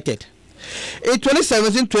Manchester United. In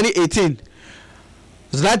 2017-2018,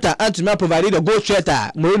 Zlatan Anthony provided a goal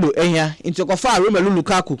threater Mourinho into Romelu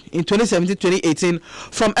Lukaku in 2017-2018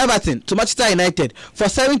 from Everton to Manchester United for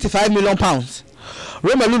 £75 million.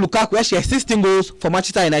 Romelu Lukaku actually had 16 goals for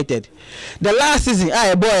Manchester United. The last season,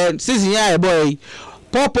 boy,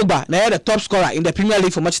 Paul Pogba now the top scorer in the Premier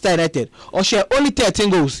League for Manchester United or share only 13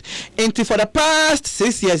 goals. Into for the past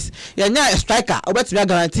 6 years, you're now a striker. I bet you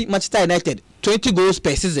guarantee Manchester United 20 goals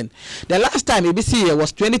per season. The last time ABC year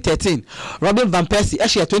was 2013. Robin van Persie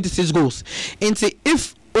actually had 26 goals. Into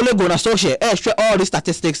if Ole Gunnar Solskjaer share all these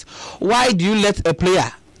statistics, why do you let a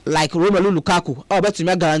player like Romelu Lukaku, I bet you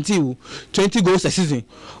guarantee you 20 goals a season?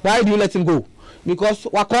 Why do you let him go? Because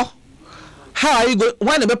Wako, how are you going?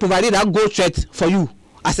 Why never provided that goal threat for you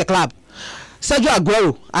as a club? Sergio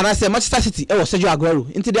Aguero and I say Manchester City, was Sergio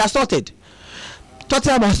Aguero until they are sorted.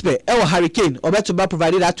 Tottenham Hotspur, Harry Kane, or better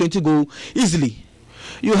provided that 20 goal easily.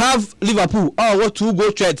 You have Liverpool, what 2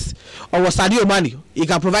 goal threats, or was Sadio Mane, he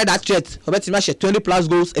can provide that threat, or better match 20 plus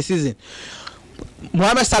goals a season.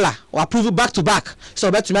 Mohamed Salah will prove back to back, so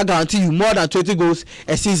I bet to guarantee you more than 20 goals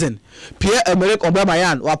a season. Pierre-Emerick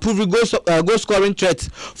Aubameyang will prove goal scoring threat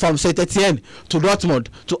from Saint Etienne to Dortmund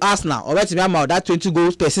to Arsenal, or bet to that 20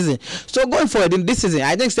 goals per season. So going forward in this season,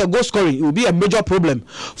 I think goal scoring will be a major problem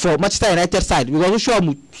for Manchester United side because we sure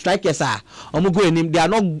strikers are they are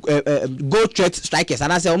not goal threat strikers,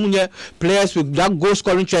 and I say players with that goal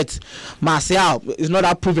scoring threat. Martial is not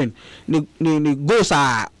that proven. The goals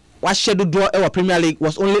are. What scheduled draw our Premier League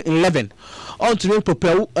was only 11. On to me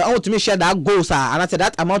prepare, on to me share that goals are, and I said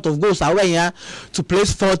that amount of goals are here to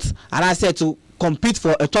place fourth, and I said to compete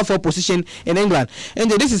for a top 4 position in England.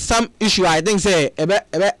 And this is some issue I think say, and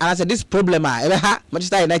I said this problem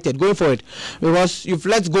Manchester United going for it because you've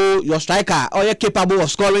let go your striker or you're capable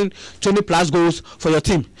of scoring 20 plus goals for your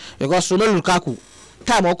team because Romelu Lukaku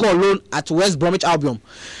time or call loan at West Bromwich Albion.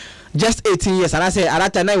 Just 18 years, and I say at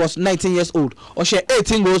that time I was 19 years old. Or share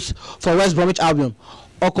 18 goals for West Bromwich Albion.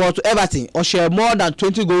 Or call to Everton. Or share more than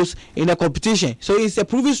 20 goals in the competition. So he's a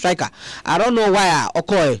proven striker. I don't know why I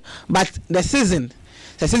call it, but the season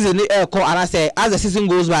and I say as the season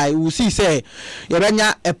goes by, we will see say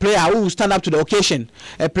a player who will stand up to the occasion,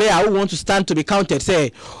 a player who wants to stand to be counted.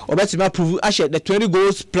 Say or better prove actually the 20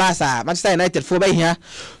 goals plus Manchester United for by here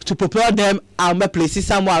to prepare them and places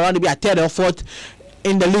somewhere around to be a third or fourth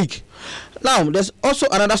in the league. Now there's also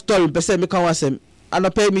another story person make one say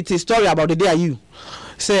and pay me the story about the day you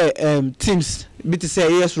say teams bit say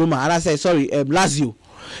yes Roma and I say sorry Lazio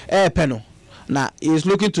Peno now he's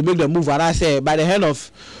looking to make the move and I say by the end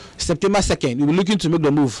of September 2nd you'll be looking to make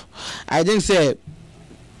the move. I think say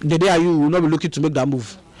the day you will not be looking to make that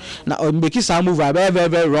move. Now making some move are very very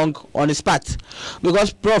very wrong on his part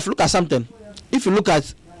because prof look at something. If you look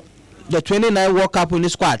at the 29 World Cup winning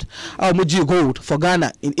squad, Muji gold for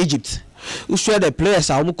Ghana in Egypt. We share the players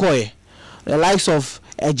are Mukoye, the likes of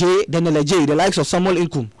Ej, Daniel Ej, the likes of Samuel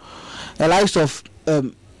Inkum, the likes of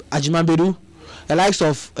Ajiman Bedu, the likes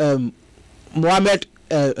of Mohamed.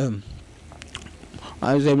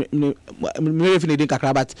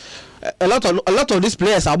 A lot of these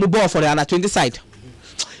players are moving for the under 20 side.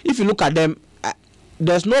 If you look at them,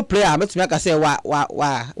 there's no player I can say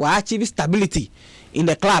why achieve stability in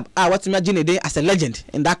the club. What's imagine a day as a legend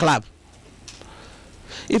in that club.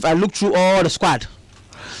 If I look through all the squad,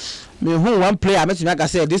 one player I can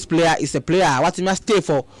say this player is a player what must stay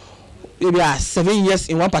for maybe 7 years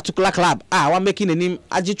in one particular club. One making the name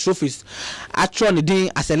Aji trophies. I try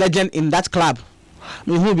the as a legend in that club.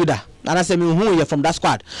 Who be that? And I say who you from that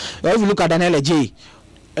squad. If you look at Daniel J,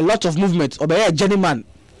 a lot of movement. Or a journeyman.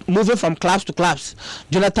 Moving from clubs to clubs.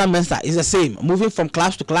 Jonathan Mensah is the same. Moving from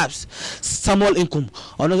clubs to clubs. Samuel Inkum.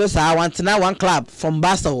 Another side, one club from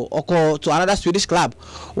Basel or to another Swedish club.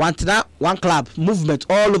 One club. Movement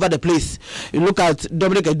all over the place. You look at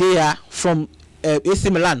Dominic Adea from AC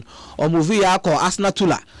Milan or Movia or Arsenal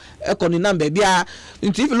Tula. If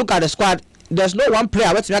you look at the squad, there's no one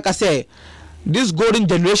player. What I can say, this golden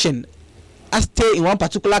generation, I stay in one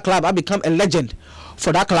particular club, I become a legend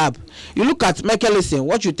for that club. You look at Michael Essien,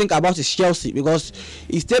 what you think about is Chelsea because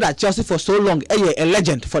he stayed at Chelsea for so long, a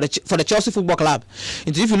legend for the Chelsea Football Club.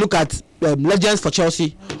 And if you look at legends for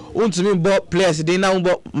Chelsea, players they now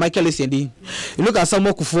Michael Essien. You look at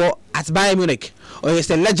Samuel Kufo at Bayern Munich, or he's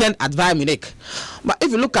a legend at Bayern Munich. But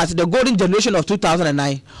if you look at the golden generation of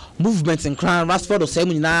 2009, movements in Crown, Rashford,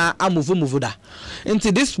 Osemina, Amuvu.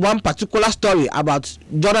 Into this one particular story about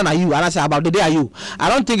Jordan Ayew, and I say about the day Ayew, I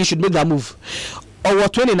don't think he should make that move. Over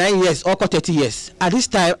 29 years or 30 years at this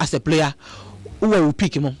time as a player, who will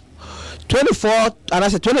pick him? 24 and I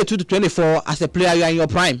said 22 to 24 as a player you are in your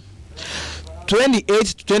prime. 28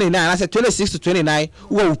 to 29 and I said 26 to 29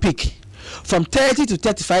 who will pick. From 30 to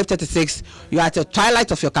 35, 36 you are at the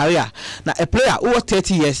twilight of your career. Now a player who was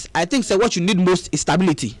 30 years, I think so what you need most is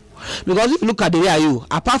stability. because if you look at the way you,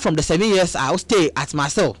 apart from the 7 years I'll stay at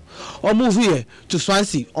Marcel, or move here to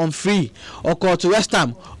Swansea on free, or call to West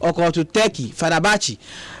Ham, or call to Turkey, Fenerbahce,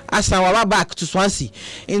 Asawa back to Swansea.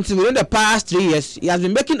 Within the past 3 years, he has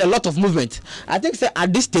been making a lot of movement. I think say,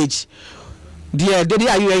 at this stage, the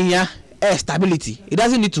here stability. It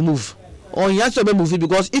doesn't need to move. Or you have to be moving,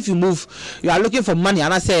 because if you move, you are looking for money,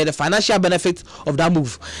 and I say the financial benefit of that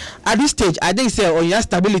move. At this stage, I think say you have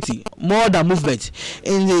stability more than movement.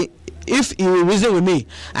 If you will reason with me,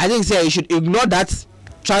 I think say you should ignore that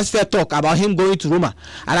transfer talk about him going to Roma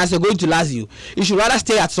and as going to Lazio. You should rather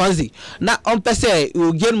stay at Swansea. Now on per se, you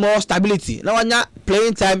will gain more stability. Now when you're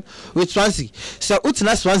playing time with Swansea, so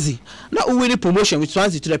utina Swansea, now we win promotion with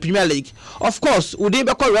Swansea to the Premier League. Of course, we didn't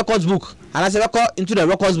record records book, and as a record into the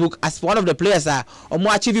records book as one of the players are or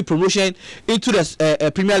more achieving promotion into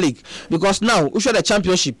the Premier League, because now we show the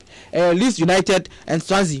Championship, Leeds United and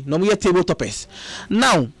Swansea no more table toppers.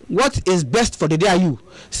 Now what is best for the DIU?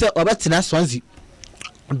 Say Obetina Swansea.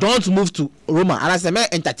 Don't move to Roma, and as a man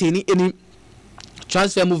entertaining any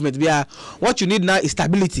transfer movement. What you need now is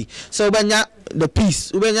stability. So when you the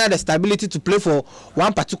peace, when you the stability to play for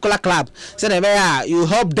one particular club, so you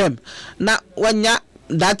help them. Now when you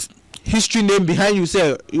that history name behind you,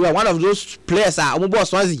 say you are one of those players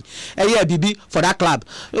Swansea BB for that club,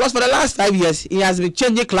 because for the last 5 years he has been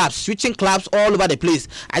changing clubs, switching clubs all over the place.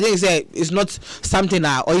 I think it's not something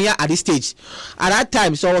or here at this stage. At that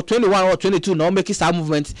time, so 21 or 22 now making some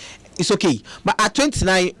movement, it's okay, but at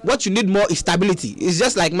 29 what you need more is stability. It's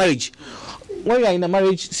just like marriage. When you are in a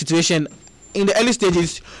marriage situation, in the early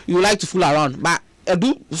stages you like to fool around, but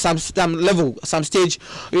do some level, some stage,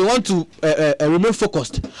 you want to remain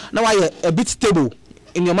focused. Now you are a bit stable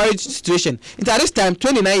in your marriage situation. At this time,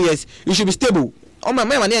 29 years, you should be stable. Oh my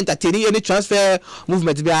man, entertaining any transfer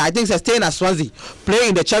movement. I think staying at Swansea, playing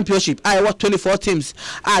in the Championship. I watch 24 teams.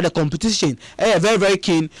 The competition. Very, very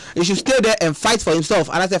keen. He should stay there and fight for himself.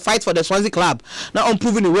 And as a fight for the Swansea club. Now I'm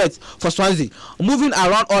proving the worth for Swansea. Moving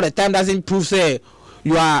around all the time doesn't prove say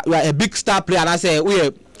you are a big star player. And I say we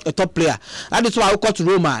are a top player. That is why I go to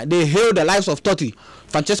Roma. They hail the lives of Totti.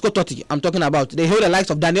 Francesco Totti, I'm talking about. They hail the likes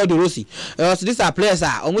of Daniel De Rossi. So these are players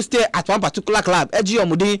that almost stay at one particular club. Edgy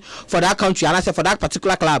Omudi for that country, and I say for that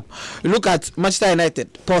particular club. You look at Manchester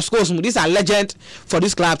United. Paul Scholes, these are legends for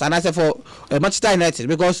these clubs, and I say for Manchester United,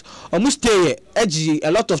 because almost stay edgy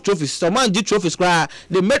a lot of trophies. So man did trophies.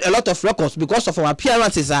 They made a lot of records because of our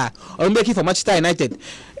appearances or making for Manchester United.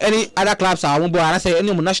 Any other clubs are and I say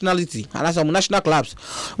any nationality, and I say national clubs.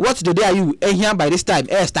 What the day are you here by this time?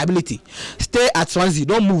 Stability. Stay at Swansea.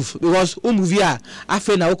 Don't move, because move here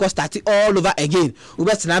after now we starting all over again. We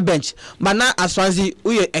better na bench, but now at Swansea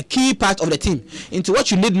we are a key part of the team. Into what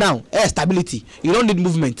you need now, stability. You don't need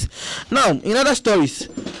movement. Now in other stories,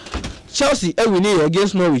 Chelsea we need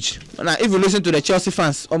against Norwich. Now if you listen to the Chelsea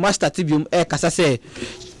fans or Master Tibium Kasa say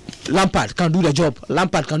Lampard can do the job.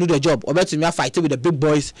 Lampard can do the job. Or better me fight with the big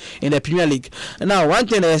boys in the Premier League. Now one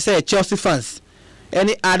thing I say, Chelsea fans,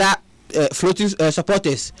 any other floating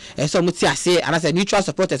supporters, and some say, and I say neutral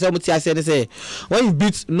supporters, some say when you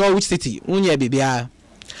beat Norwich City,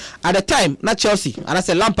 at the time, not Chelsea, and I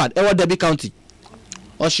say Lampard, Derby County,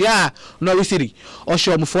 or Shia Norwich City, or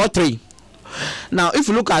Shia 4-3. Now, if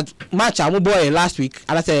you look at match boy last week,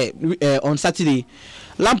 and I say on Saturday,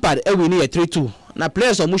 Lampard we need a 3-2. Now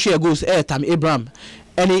players of Mushia goes Tammy Abraham,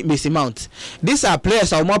 any Mason Mount. These are players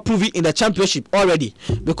who are more proving in the Championship already,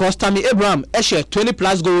 because Tammy Abraham shared 20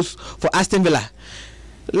 plus goals for Aston Villa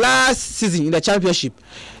last season in the Championship.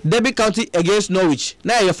 Derby County against Norwich.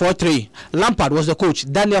 Now you're 4-3. Lampard was the coach.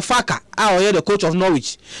 Daniel Farker, the coach of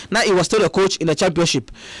Norwich. Now he was still the coach in the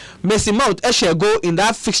Championship. Mason Mount shared goal in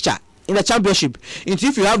that fixture in the Championship. And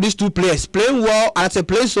if you have these two players playing well, and I say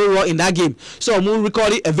playing so well in that game, so I'm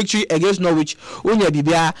recording a victory against Norwich.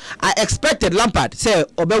 I expected Lampard say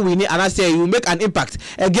winning, and I say he will make an impact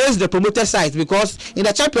against the promoted side, because in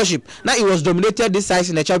the Championship now he was dominated this side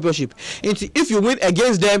in the Championship. And if you win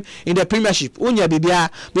against them in the Premiership,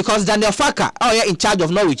 because Daniel Farker in charge of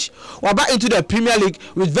Norwich, we're back into the Premier League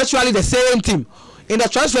with virtually the same team. In the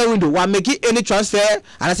transfer window, we're making any transfer, and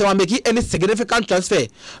I say we're making any significant transfer.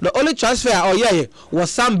 The only transfer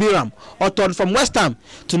was Sam Biram or from West Ham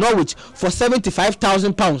to Norwich for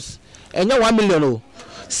 £75,000, and not 1 million.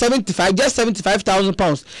 75,000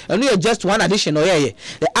 pounds, and we just one addition. The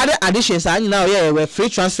other additions are now were free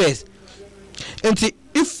transfers. And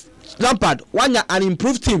if Lampard want an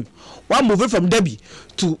improved team, one moving from Derby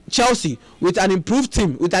to Chelsea with an improved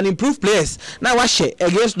team, with an improved players. Now what share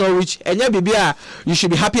against Norwich, and yeah, you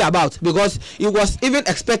should be happy about, because it was even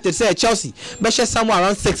expected say Chelsea but share somewhere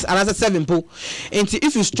around 6 another 7 pool. And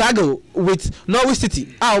if you struggle with Norwich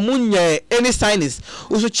City, any signings,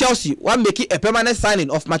 also Chelsea one making a permanent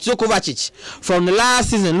signing of Mateo Kovacic from the last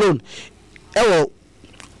season loan.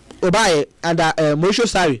 Obaye and Mauricio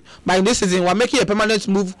Sarri. By this season, we're making a permanent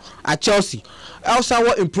move at Chelsea. Also,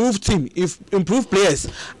 our improved team, if improved players,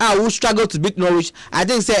 who struggle to beat Norwich. I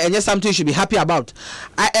think say and something you should be happy about.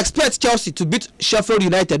 I expect Chelsea to beat Sheffield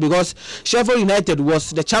United, because Sheffield United was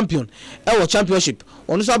the champion, our championship.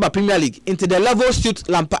 On the Premier League, into the level suit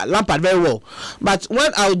Lampard very well. But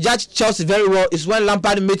when I'll judge Chelsea very well is when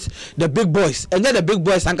Lampard meets the big boys, and then the big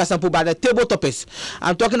boys and Sample by the table toppers.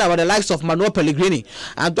 I'm talking about the likes of Manuel Pellegrini.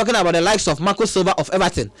 I'm talking about the likes of Marco Silva of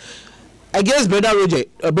Everton. Against Brendan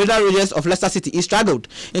Rodgers of Leicester City, he struggled.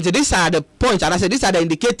 Into these are the points, and I said these are the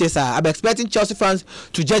indicators. I'm expecting Chelsea fans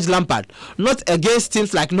to judge Lampard, not against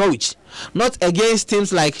teams like Norwich, not against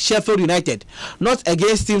teams like Sheffield United, not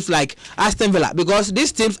against teams like Aston Villa, because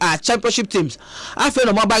these teams are championship teams. I feel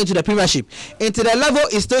no more back into the Premiership. Into the level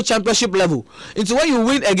is still championship level. Into when you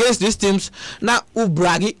win against these teams, now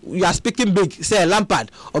braggy, you are speaking big. Say Lampard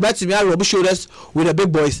or bet me rubber shoulders with the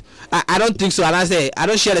big boys. I don't think so, and I say I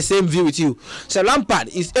don't share the same view with you. So Lampard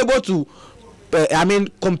is able to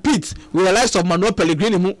compete with the likes of Manuel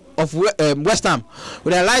Pellegrini of West Ham,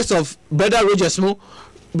 with the likes of Brendan Rodgers, with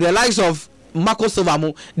the likes of Marco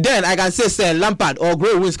Silva. Then I can say Lampard or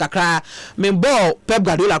Gray wins kakra. Ball Pep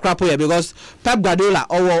Guardiola crap here, because Pep Guardiola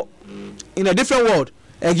or in a different world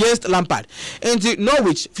against Lampard. And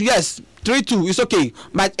Norwich, yes, 3-2 is okay,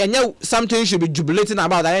 but something you should be jubilating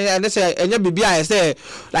about. And say I say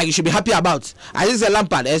like you should be happy about. I just say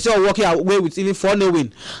Lampard, I say walking away with even 4-0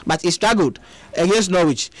 win, but he struggled against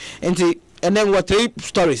Norwich. And then what 3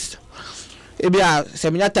 stories? Maybe a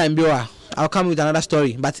seminar time I'll come with another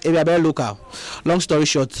story, but maybe a very local. Long story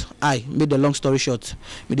short, I made the long story short.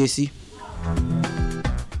 May they see.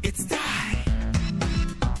 It's time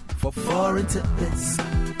for foreign tidbits.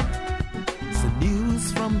 The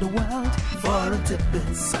news from the world, foreign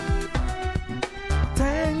tidbits.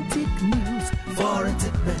 Authentic news, foreign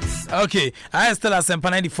tidbits. Okay, I still Asempa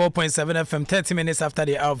 94.7 FM, 30 minutes after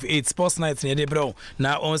the hour of 8. Sports nights near the bro.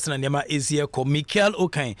 Now, on Sanema is here called Michael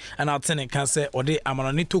Okain, and I'll tell cancer or the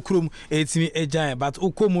Amanito Krum, 18 a giant, but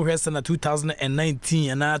Okomu Hesana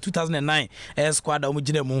 2019 and 2009 squad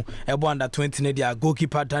Omujinemu, Ebo under 20 Nadia,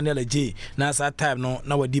 goalkeeper Daniel J. Nasa time no,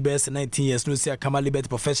 now the best 19 years, no see a Kamalibet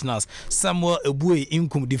professionals. Samuel Ebue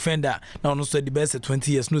income defender, now no the best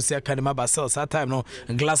 20 years, no see a Kadima Basel, that time no,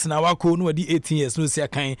 Glass Nawako, no the 18 years, no see a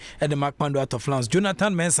kind at the Macpando out of France.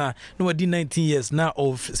 Jonathan Mensah, no the 19 years now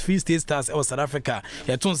of Free State Stars of South Africa.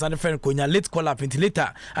 Your tons and friend Konya late call up into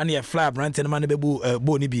later, and your fly brand and man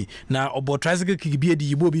Bonibi. Now, about tricycle kick be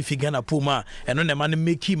the Bobi Figana Puma, and on the man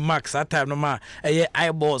make Max that time no ma, a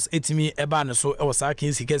eyeballs, 80 me a banner so I was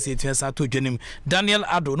Sakins, he gets it to Jenim. Daniel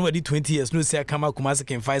Ado, no the 20 years, no say Kama Kumasa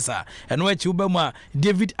and Pfizer, and where Chubama,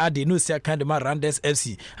 David Ade, no say Kandema Randes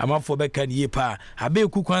FC, a man for Bekan Yepa, Abe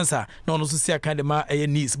Kukwansa, no say Kandema a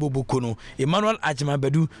niece Bobo Kono, Emmanuel Ajman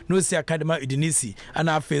Bedu, no say Academa Udinisi, and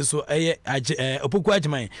I feel so a Opoku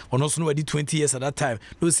Ajman, or also no 20 years at that time,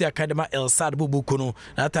 no say Academa El Sad Bobo Kono,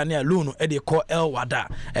 Natania Luno, Eddie call El Wada,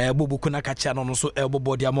 Bobo Kunakacha, no so elbow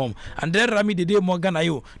body mom, and then Rami the day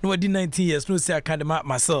Morganayo, no 19 years, no say Academa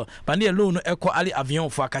Marcel, but near Luno Echo Ali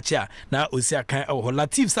Avion for Akacha, now Usia Kan or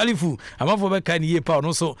Latif Salifu, a man for Bekan Yepa,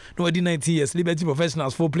 no so no 19 years, Liberty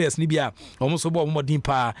Professionals, 4 players, Libya, almost about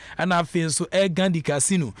Modimpa, and I feel so Air Gandhi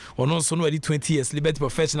Casino, or no so no 20 years, Liberty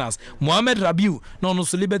Professionals, Mohamed Rabiu, no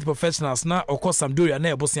so Liberty Professionals, now of course Sampdoria,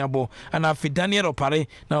 near Bosiabo, and I feel Daniel Opare,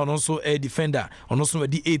 now also a defender, or no so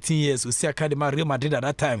 18 years, Usia Academy Real Madrid at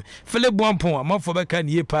that time, Philip Buampon, a man for Bekan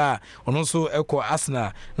Yepa, or also Echo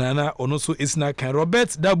Asna, Nana, or no so Isna Kan, Robert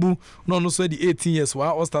Dabu, no so the 18 years,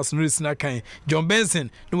 while Ostas Nurisna Kan, John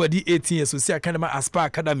Benson, no the 18 years, Usia Academy Aspa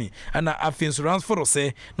Academy, and I feel surrounds for us,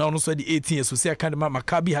 now also the 18 years, Usia Academy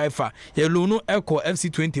Maccabi Haifa, Yeluno Echo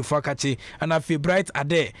FC20 for Kachi, and I feel bright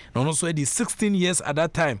Ade, no also the 16 years at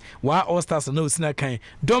that time, while Ostas no Sina Kan,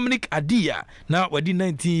 Dominic Adia, now within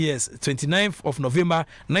 19 years, 29th of November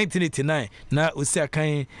 1989, now Usia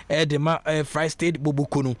Kan Edema Free State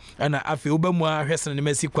Bobukono, and I feel Ubamwa Hessan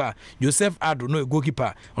Mexico, Joseph Ado, no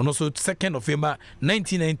goalkeeper, and also 2nd of November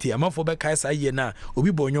 1990, a month for Bekaisa Yena,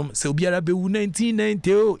 Ubibonyum, Selbiara Bew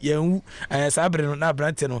 1990, Yahu, Sabrina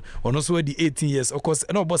Branteno, and also the 18 years, of course,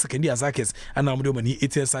 no boss can be Azakis, and I'm doing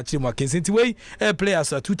details actually more Kensington way players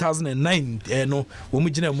 2009 no we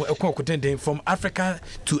mugina mu ekon from Africa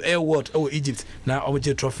to air world Egypt now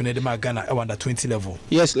oje trophy na dem Ghana under 20 level.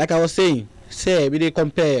 Yes, like I was saying, say we they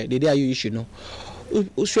compare the day you issue no.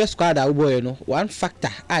 Stress squad boy, you know, one factor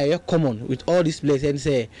I common with all these players and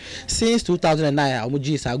say since 2009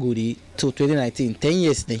 Amuji Sagudi to 2019 10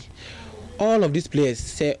 years now, all of these players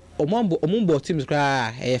say Omumbo teams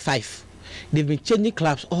cry 5. They've been changing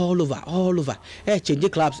clubs all over. Changing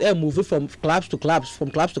clubs, moving from clubs to clubs,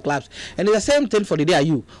 and it's the same thing for the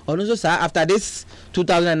DIU. Also, sir, after this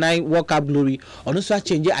 2009 World Cup glory, also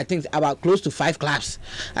changing, I think about close to 5 clubs.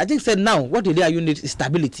 I think said now what the DIU needs is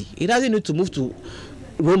stability. It doesn't need to move to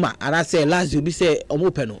Roma and I say last you be say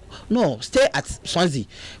Omopeno. No, stay at Swansea.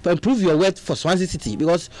 Improve your worth for Swansea City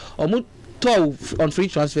because on free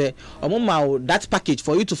transfer, that package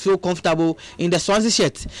for you to feel comfortable in the Swansea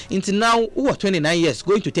shirt. Until now, 29 years,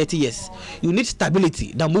 going to 30 years, you need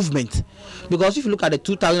stability, the movement. Because if you look at the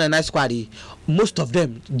 2009 squad, most of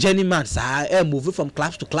them, journeymen, are moving from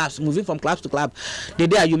clubs to clubs. The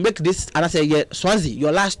day you make this, and I say, yeah, Swansea,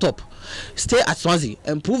 your last stop. Stay at Swansea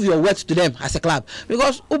and prove your worth to them as a club.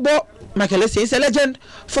 Because Ubo Michael Essien is a legend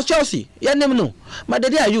for Chelsea. You never know. But the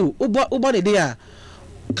day you, Ubo the day.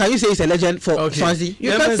 Can you say he's a legend for Swansea?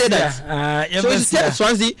 You can't say that. So you stay at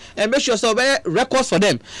Swansea and make sure so records for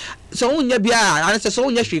them. So you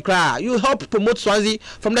help promote Swansea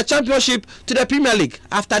from the Championship to the Premier League.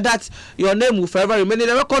 After that, your name will forever remain in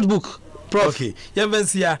the record book. Prof. Okay,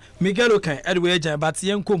 Yavensia, Miguel Okan, Edway, but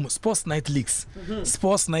Yankom, Sports Night Leagues.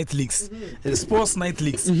 Sports Night Leagues. Sports Night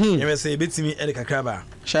Leagues. You say, bit me, Erika Kraba.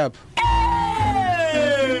 Sharp.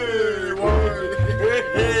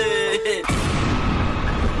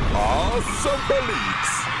 Asempa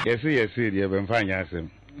Leaks. Yes, you have been fine, Asim.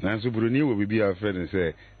 Nancy Bruni will be our friend and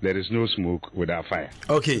say there is no smoke without fire.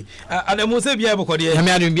 Okay. And the most be able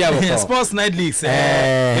to Sports Night Leagues.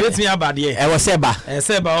 Let me about the I was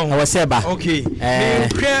Seba. Okay.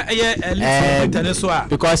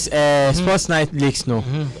 Because Sports Night Leagues no.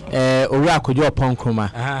 Ora could your Ponkroma.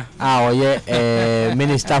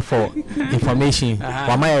 Minister for Information.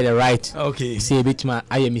 Wama the right. Okay. Say a bit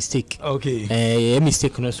I a mistake. Okay. A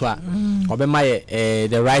mistake no swa. Obema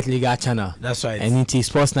the right legal channel. That's right. And it is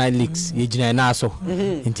Sports Night Leagues. You jina na so.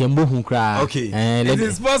 Intembo hu kra. Okay. It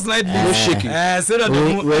is Sports Night Leagues. No shaking. So that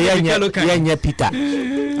we Peter.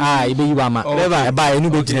 Ibe you ama. Never buy any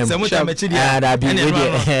bit them. That be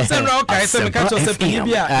ready. Sandra okay, so me catch us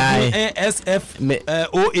Bibia.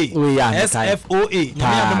 SFOA. SFOA. Me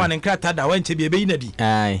am man nkrata da wan che bi ebe yinadi.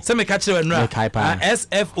 So me catch we nra.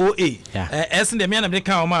 SFOA. S de me na me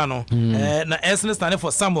kan o ma no. Na S no stand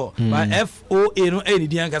for Samuel. But FOA no e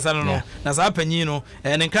di ankasa no. Na sa panyin no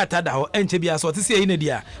nkrata da ho enche bia so te se yinadi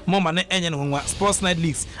a mo ma ne enye no nwa Sports Night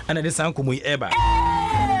Leagues and the san komo eba.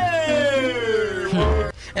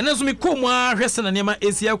 And as we come hwese na nema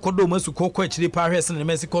esia kodo masu kokko akire pa hwese na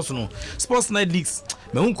mesi koso no Sports Night Leagues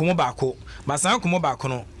me hu komo baako ba san komo baako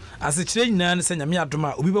no asechire nyina ne senya me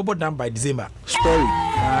adoma obi bebo down by December story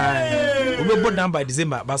obi bebo down by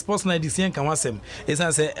December but Sports Night Leagues yen kan wasem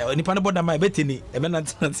esan say nipa ne boda ma beteni ebe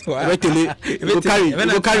nanti wa beteli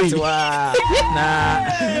carry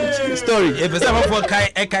na story e pesa ma for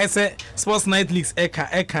kai say Sports Night Leagues eka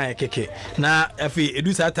keke na afi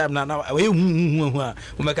edu sa time na we hu a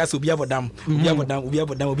o meka so obi abodam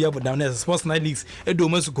na Sports Night Leagues edo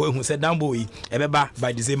masu ko hu say dambo yi ebeba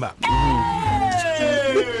by December.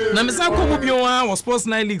 Na mesa ko mu biwa was Sports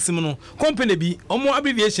Night Leagues no company bi omo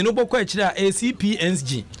abbreviation obokọ akira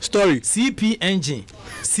CPNG story CPNG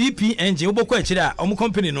obokọ akira omo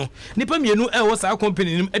company no nipa mienu wo sa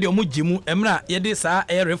company nim e de omo gimu emra ye de sa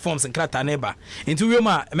reforms nkrata na eba nti wi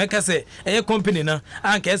ma emeka se company na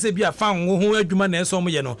anka ese bi afa wo ho adwuma na eso omo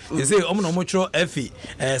ye no say omo na omo chro FE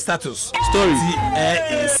status story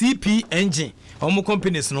CPNG omo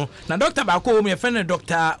companies no na doctor ba ko omo ye friend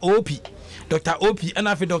Dr. OP and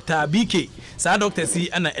afi Dr. BK sa Dr. C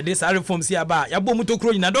and the sa reforms here ba ya bom to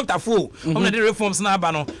kro na Dr. Fo on the reforms na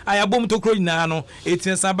ba no aya bom to kro na no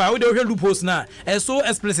etin sa ba we dey hwe loopholes na so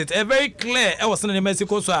explicit very clear e was na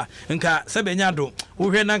Mexico so a nka se benya do wo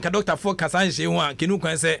hwe na nka Dr. Fo kasanhye ho a kenu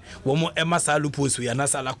kwan se wo mo e masa loopholes we na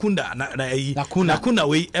sa lakunda na yi lakuna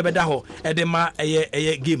we e beda ho e de ma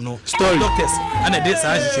eye game no story doctors and the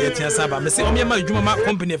sa hye etin sa ba me se o me ma adwuma ma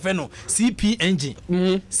company fe no CPNG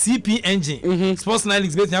Sports Night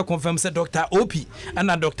Leagues based na confirm say Dr. OP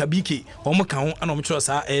and Dr. BK omo kan ho and omo chro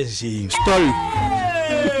sa story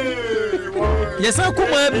Yes, I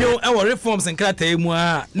come our reforms and crate mu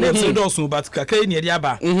a next also but kakra ni dia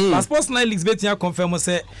ba. Passport 9 leaks betia confirm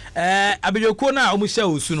say abiyoko na omusha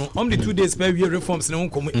osu no the 2 days per year reforms ne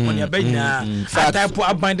nkom on ya ba nyina type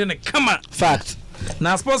abandon ne kama fact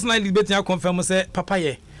na sports 9 leaks betia confirm say papa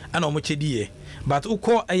ye ana omochedi but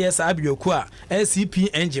uko yes abiyoko a LCP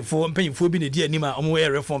engine for mpanyifo bi ne dia anima omo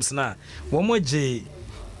reforms na wo mo je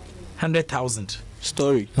 100,000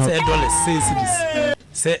 story say dollars say cedis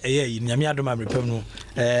say nyame adoma repem no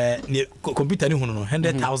ne computer ni hunu no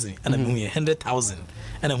 100,000 ana hu 100,000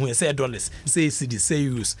 ana hu say dollars say cedis say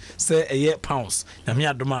euros say pounds nyame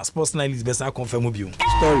adoma sports 9 leagues best confirm bio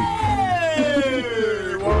story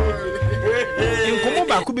inkomo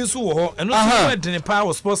ba ku bi so wo ho eno so wedene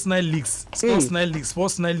power sports 9 leagues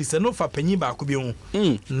sports 9 leagues eno fa panyi ba ku bi hu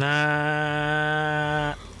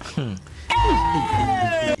na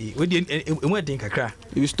we didn't kakra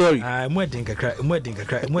you story mo den kakra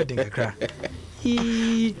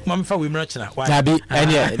mama fa we mrachna dabi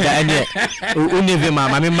ene unive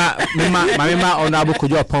mama honorable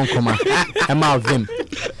kojo oponkoma ema of them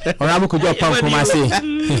honorable kojo oponkoma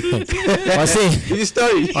say you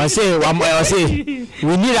story I say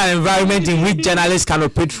we need an environment in which journalists can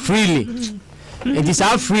operate freely. It is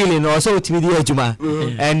how freely and also to the ejuma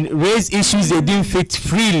and raise issues they didn't fit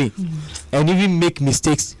freely and even make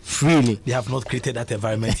mistakes freely. They have not created that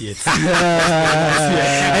environment yet.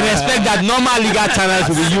 And expect that normal legal channels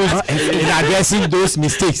will be used in addressing those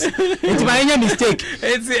mistakes. It's my mistake.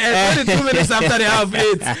 It's 22 minutes after they have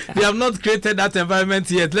it. They have not created that environment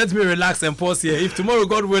yet. Let me relax and pause here. If tomorrow,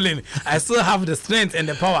 God willing, I still have the strength and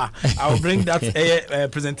the power, I will bring that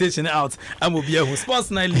presentation out and we'll be here with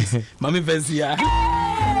Sports 9 Leagues. Mami Vezia.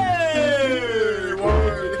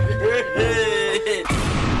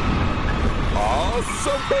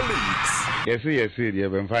 Asempa Leaks. Yes, you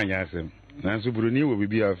have been fine, Asem. Nancy Bruni will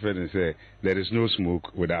be our friend and say there is no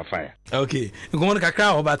smoke without fire. Okay, go on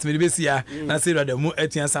kakra about me besia na say that the mo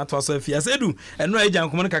etian sa to so afia say do eno agya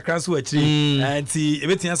nkomo kakra so akiri anti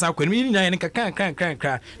ebetian sa kwani mi nyina kakra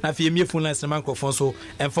na afia mi phone line man microphone so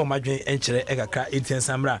enfo madwen enkere kakra etian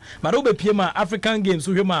samra but wo be pie ma African Games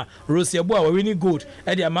wo hwema Russia bo a winning gold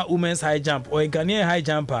e dey ama women's high jump or Ghanaian high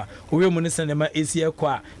jumper wo mu ne senema Asia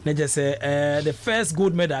kwa na je say the first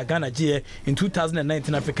gold medal Ghana GA in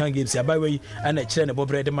 2019 African Games ya by way and a chere ne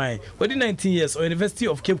bobrede man within 19 years or University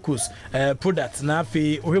of Cape Coast product na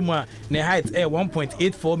fe ohwema ne height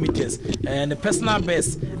 1.84 meters and the personal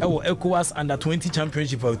best ECOWAS under 20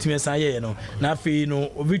 championship for team say no na fe no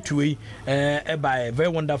victory by very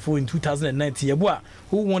wonderful in 2019 yeboa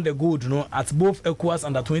who won the gold no at both ECOWAS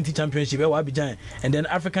under 20 championship Abidjan and then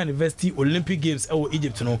African University Olympic Games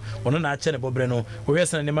Egypt no ono na chere ne bobre no we hear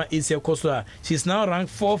say nema Asia Kosoa. She's now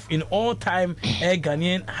ranked 4th in all time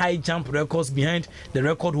Ghanaian high jump records behind the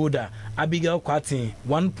record holder Abigail Kwatin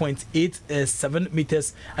 1.87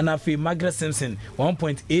 meters and afi Margaret Simpson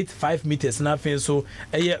 1.85 meters and afi so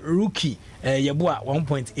rookie Yeboa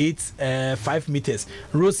 1.85 meters.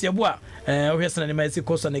 Rose Yeboa we have some Messi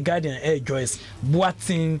course on the Guardian Joyce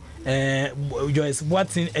Boatin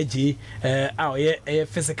Eji our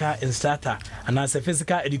physical instructor and as a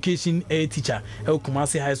physical education teacher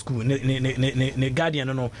Kumasi High School ne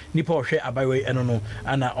Guardian no nipa ohwe abawe no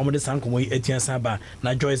ana omode sankomo etian saba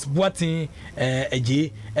na Joyce Boatin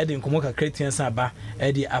Eji edin komo ka kretian saba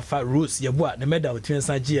edi afa Rose Yeboa the medal etian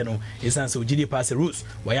sage no isan so gidi pass Rose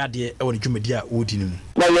waya de e won dwumedia odi nim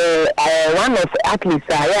one of athletes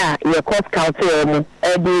your course council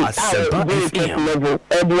Asempa Fm level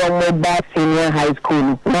mobile senior high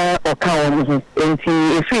school na account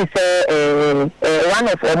if we say one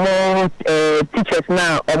of teachers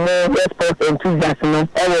now sports enthusiasts no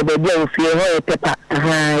the day of your paper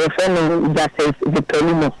your friend justice the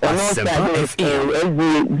pelimo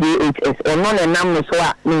SDHS no na nam so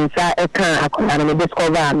a nsa e kan akola na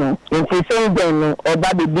discover no nti say then oba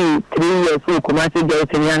be 3 years we Kumasi girls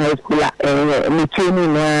senior high school me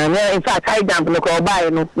training na in fact high jump no ko buy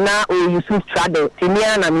no na o use straddle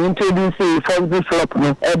senior na me introduce for the flop no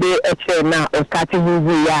e dey actually now starting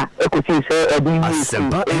easy ya e ko see say e dey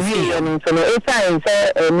Asempa Fm so no e say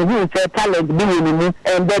me who say talent be ni mu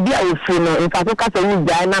and the dia we free no in fact o ka say we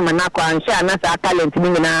die na ma na ko an share na say talent ni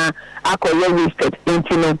na akoye wasted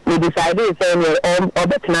into no we decided say o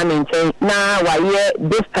betina mention na wa year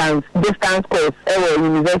distance course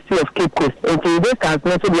University of Cape Coast into distance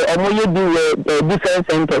no so the omoye do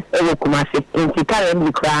different centers Kumasi into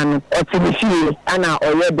currently crown or Tibisi ana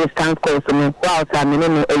or distance course no while I mean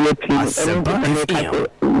no Asempa Fm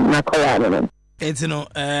na koya no It's no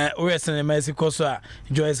wrestling in Mexico so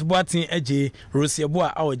Joyce Boatin Eje Rosia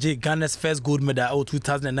Boa our J Ghana's first gold medal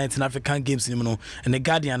 2019 African Games in and the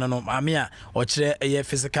Guardian no Amia or a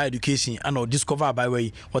physical education and or discover by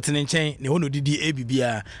way what in chain the one who did the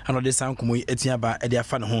ABBA and all the sound come etiaba at their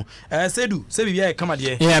fan home. Sedu come at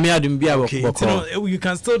yeah me adum bia okay you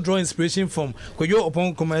can still draw inspiration from your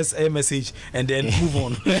upon commerce a message and then move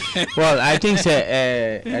on. Well, I think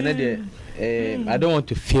another I don't want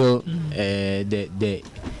to feel the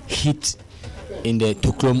heat in the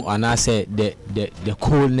Tukrum, and I say the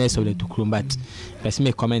coldness of the Tukrum, but let's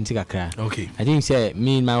make comment. Okay. I think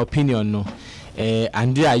me in my opinion, no.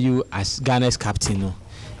 Andrea, you as Ghana's captain, no.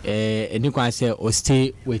 And you can say or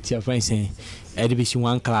stay with your friends in Division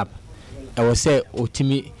 1 club. I will say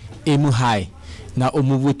Otimi Emu High. Now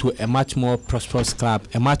move to a much more prosperous club,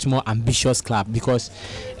 a much more ambitious club, because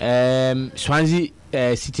Swansea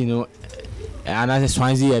City, no. And as a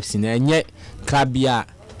Swansea FC, and yet club are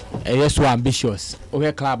so ambitious.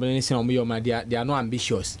 Over club, they are not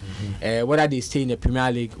ambitious. Whether they stay in the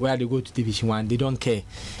Premier League, whether they go to Division 1, they don't care.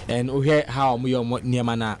 And over how we are near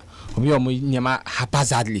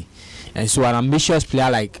haphazardly. And so an ambitious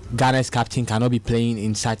player like Ghana's captain cannot be playing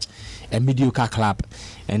in such a mediocre club.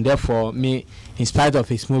 And therefore, me, in spite of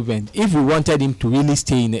his movement, if we wanted him to really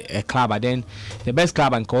stay in a club, then the best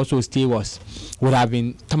club and could also stay would have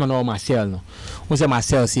been Tamano Marcel. No, who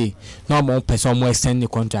Marcel say no more person more extend the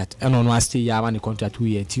contract and on one stay the contract 2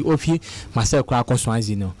 years. Marcel Crack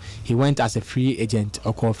Swansea, no, he went as a free agent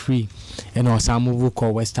or call free, and on some move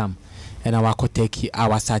called West Ham. And our Koteki,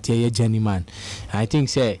 our Saturday journeyman. I think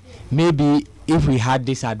maybe if we had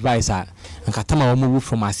this advisor and Katama move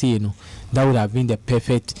from Asino, that would have been the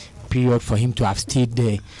perfect period for him to have stayed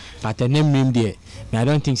there. But the name there, I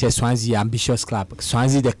don't think Swansea ambitious club.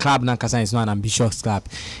 Swansea the club Nankasa is not an ambitious club,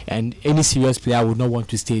 and any serious player would not want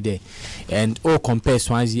to stay there. And compare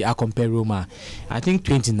Swansea, I compare Roma. I think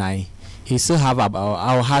 29. He still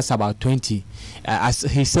has about 20.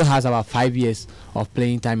 He still has about 5 years of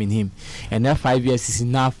playing time in him, and that 5 years is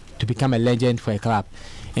enough to become a legend for a club.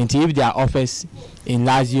 And if there are offers in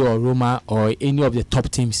Lazio or Roma or any of the top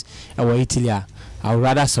teams or Italy, I would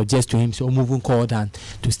rather suggest to him moving forward than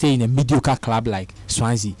to stay in a mediocre club like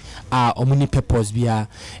Swansea. Omuni purpose be a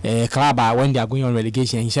club when they are going on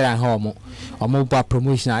relegation in share and home or move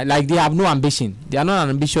promotion. Like they have no ambition. They are not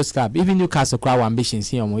an ambitious club. Even Newcastle crowd ambitions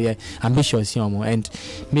here, ambitious here, and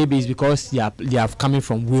maybe it's because they are coming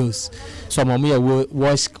from Wales. So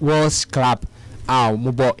Wales club are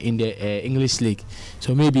mobile in the English league.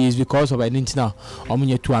 So maybe it's because of an internal or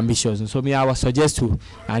too ambitious. And so I would suggest to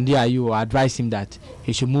Andy you advise him that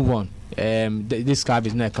he should move on. This club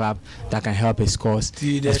is not a club that can help his cause.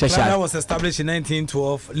 The club that was established in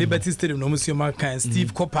 1912, Liberty Stadium, no Monsieur Marca and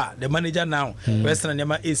Steve Copper, the manager now, Western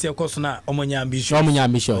Yama Asia Kosuna, Omonia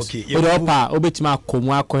ambitious. Okay,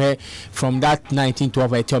 from that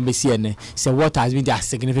 1912 at Tombesienne, so what has been their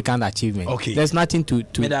significant achievement? Okay, there's nothing to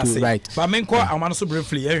write. But Menko, I'm also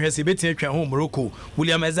briefly, here's a bit in home, Morocco,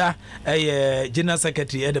 William Eza, a general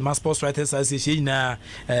secretary at the Mass Sports Writers Association,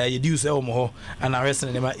 Yedus Elmo, and our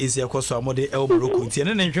Western Yama Asia so amode elbow root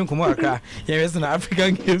and then come aka here is an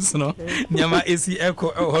African Games no nyama AC echo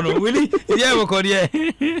hono willy yeah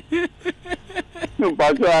no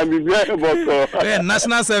but I be very about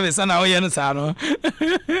national service and how you say no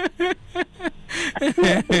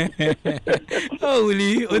oh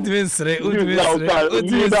willy what means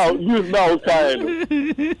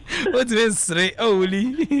oh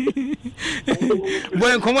willy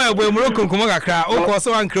when come on boy Morocco come aka o ko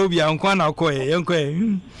so an krobia on na ko ye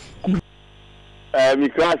mi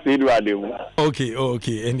class Edward.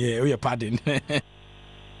 Okay, and yeah, we are pardon. But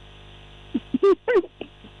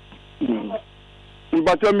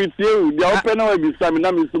me too. The open will be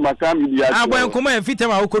stamina Mr. Makam. When come and fit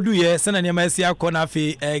him, I could do yes, send an MSC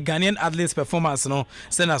Konafi, Ghanaian athletes performance, no,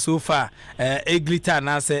 send us so far, a glitter and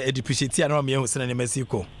answer a depreciate and me send an MSC.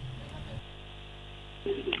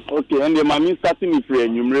 Okay, and the mammy starting with a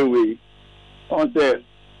numerous way. On the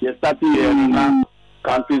starting in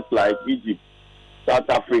countries like Egypt, South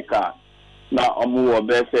Africa, now Omu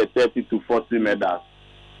best 30 to 40 medals.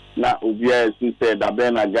 Now Ubia said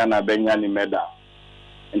Abena Ghana Benyani medal.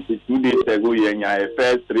 And 2 days ago, Yenya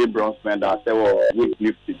first 3 bronze medals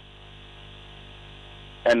weightlifting.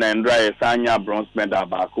 And then Dry Sanya bronze medal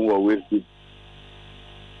back over weightlifting.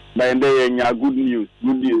 But then good news.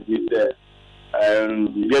 Good news is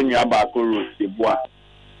Yenya Bakuru Sibwa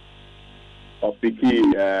of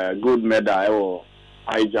picking gold medal or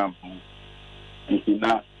high jump.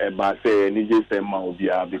 Now, because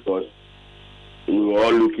we were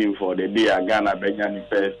all looking for the day Ghana Benjamin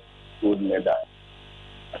first gold medal.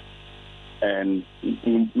 and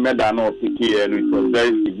medal no picky, and it was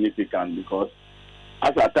very significant because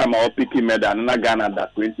as a time I picky medal, and Ghana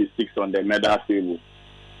that 26 on the medal table.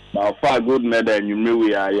 Now, for a good medal, and you know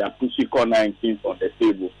we are pushing 19th on the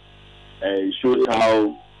table. It shows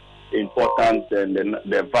how important and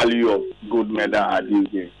the value of good medal are these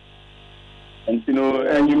days. And you know,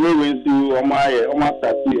 when you almost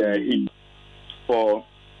hit for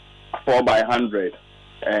 4x100,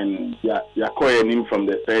 and you're calling from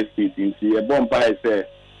the first seat into a bomb by say,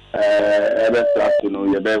 ever start to know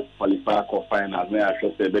you better qualify for finals. I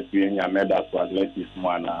should say between your medals for athletics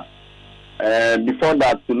one. Before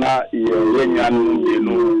that, now you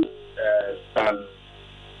know, staff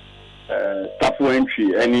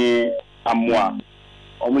entry any amwa.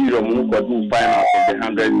 Only you don't do finals of the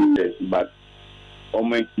 100 meters, but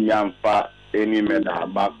almost yamfa any medal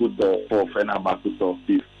back to the fourth and back to the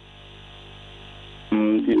fifth.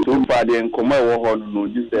 So far, the Nkoma no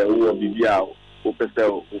just who be out. Oh,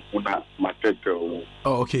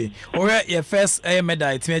 okay. Alright, your first medal,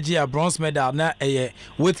 it's a bronze medal, na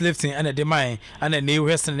weightlifting and a demand, and a new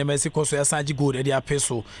western in Mexico, so Sanji good at the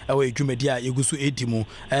peso, away Jumedia, Yugusu Edimo.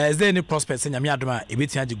 Is there any prospects in Yamiadma, a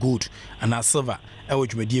bit good, and a silver, away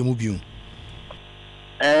Jumedia Mubium?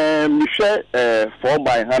 We share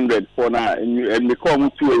 4x100 for now, and we come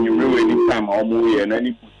to and you know anytime or movie and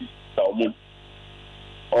any position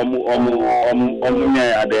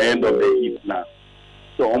at the end of the heat now.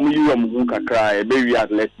 So you cry, baby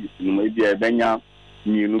athletics, maybe a benya,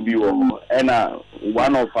 and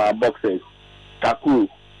one of our boxers, Kaku,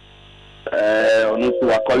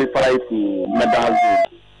 are qualified to medal.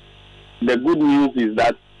 The good news is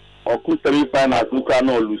that Oku semi-finals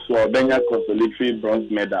Lucano Luso Benya consolatory bronze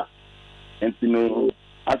medal. And you know,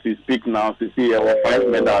 as we speak now, to see our 5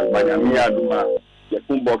 medals by Yamiya Duma. The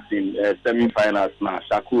full boxing semi-finals now.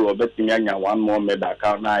 Shakur or Bettinganya 1 more medal.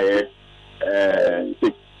 Karna 6.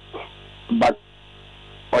 But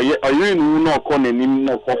are you not calling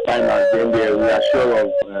no finals? Then we are sure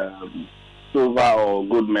of silver or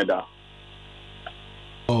gold medal.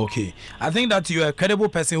 Okay, I think that you are a credible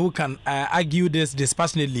person who can argue this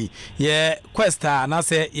dispassionately. Yeah, Questa, and I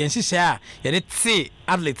say, Yenshia, let's say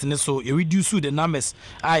athletes, so you reduce the numbers.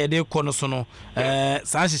 I de Konosono,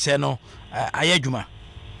 Sanchino, Ayajuma.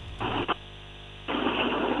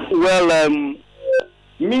 Well,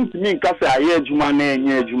 me, Cassa,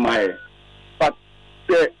 Ayajuma, but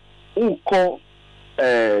who call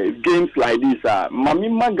games like this? Mami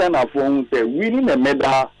Magana for winning a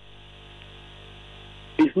medal.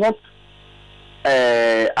 It's not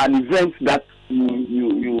an event that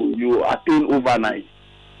you attain overnight.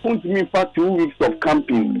 Put me for 2 weeks of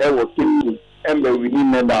camping, there was and we need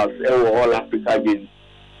medals, all Africa Games.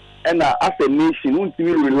 And as a nation,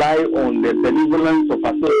 we rely on the benevolence of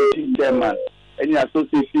association chairman, any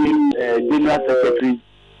association general secretary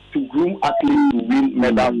to groom athletes to win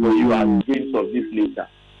medals for you at games of this nature.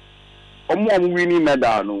 Winning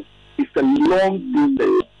medal, no, it's a long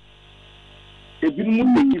process. It will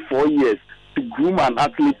take 4 years to groom an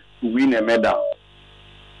athlete to win a medal.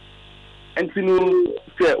 And you know,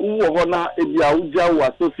 say, Uhona, Ebiauja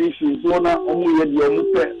associations,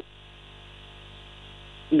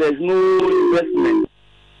 there's no investment.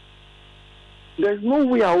 There's no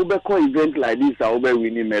way I will call event like this, I will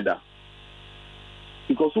winning medal.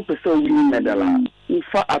 Because who person winning medal, who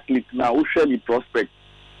for athletes now, who share the prospect,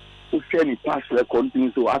 who share the past record,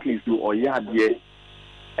 so athletes do or yeah, there.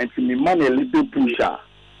 And to me, man, a little pusher.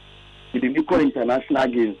 With the equal international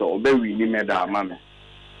games or very winning medal, mammy.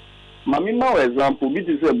 Mammy, now example, this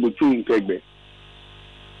is a Buchu in Kegbe.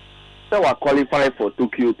 So I qualify for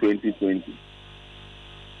Tokyo 2020.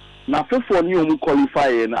 Now, first for new who qualify,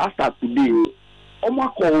 and after today,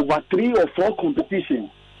 almost over 3 or 4 competitions.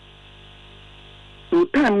 So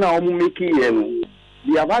time now, I'm making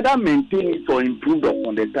they have either maintained it or improved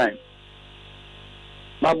upon the time.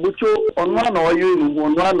 Mabucho on one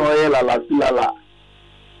oil la silala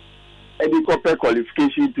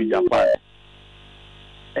qualification to Japan.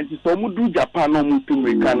 And to some do Japan no to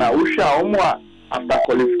Americana, Usha after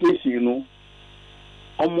qualification, you know,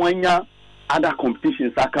 other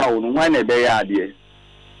competitions saka on one a day idea.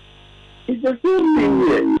 It's the same thing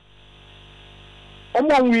here.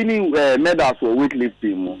 Winning medals for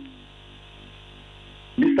weightlifting.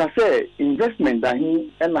 Mr. Say investment that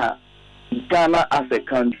he and Ghana as a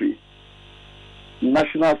country,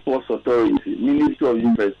 National Sports Authority, Ministry of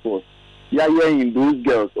Youth and Sports, in those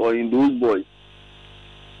girls or in those boys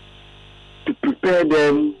to prepare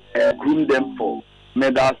them and groom them for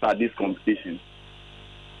medals at this competition.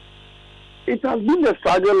 It has been the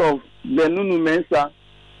struggle of the Nunu Mensa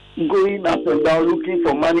going up and down looking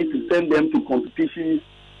for money to send them to competitions,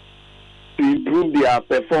 improve their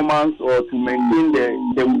performance or to maintain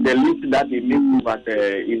the list that they make at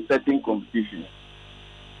in certain competitions.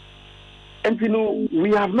 And you know,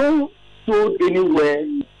 we have not sold anywhere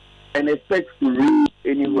and expect to reach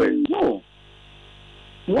anywhere. No.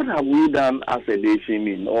 What have we done as a nation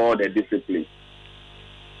in all the disciplines?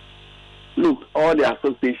 Look, all the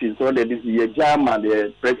associations, all the chairman,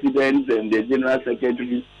 the presidents, and the general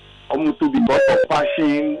secretaries, almost because of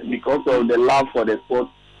passion, because of the love for the sport,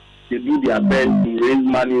 they do their best to raise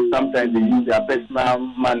money. Sometimes they use their personal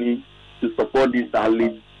money to support these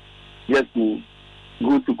athletes, just to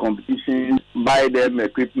go to competitions, buy them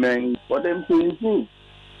equipment for them to improve.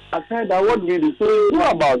 Aside that, what we do, so it's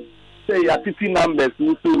not about, say, your 50 numbers,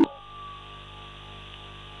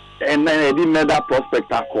 and then they made that prospect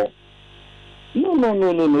call. No.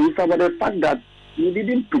 It's about the fact that we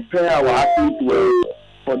didn't prepare our athletes well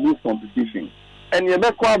for this competition. And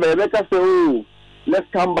Rebecca say, oh, let's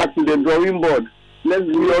come back to the drawing board. Let's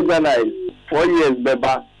reorganize. 4 years,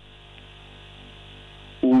 Beba.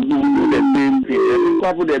 We'll do the same thing.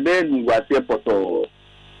 And the bed was here for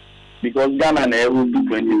because Ghana will do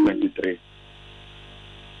 2023.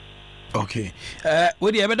 Okay.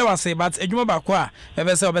 What do you ever say about a Juma Bakwa?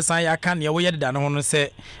 Ever say Obesan ya can ya we done on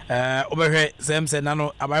say Oberhe Sam said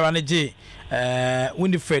nano Abayane J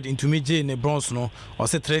Winifred into me J in the bronze no or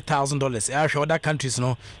say $3,000. I show other countries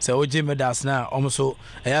no say OJ medals now almost so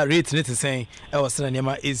rate it saying I was saying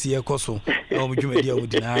Yama ACA Koso or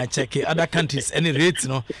check it other countries any rates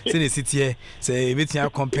no say the city say everything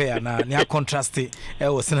compare na near contrast it I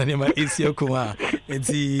was saying Yama ACA Kuma and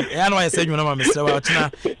see I know I said you know Mr.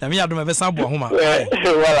 Wachina na me adom be san bo homa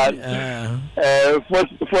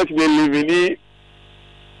fortunately living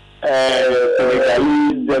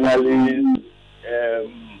Senegalese journalists,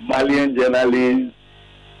 Malian journalists,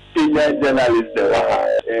 Kenyan journalists,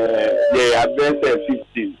 they are best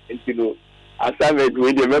 15. You know, as I met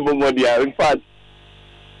with the member media, in fact,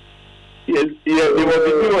 yes, they were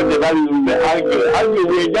the on the angle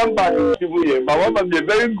we jump back to people here, but one of the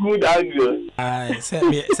very good angles.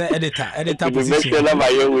 Say editor position.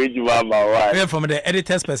 From the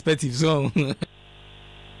editor's perspective, so.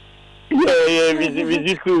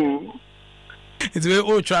 Yeah, cool. It's very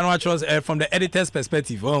old trying to watch us from the editor's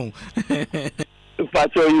perspective. Oh,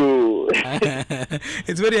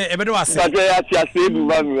 it's very everybody was saying.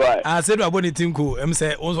 I said about it. Tinku,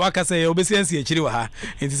 say, also, I can say, obedience. Chiriwa.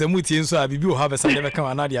 It is a muti, so I will have a son never come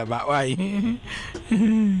another. But why?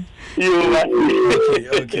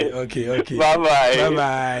 Okay.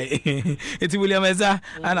 Bye. It's William Eza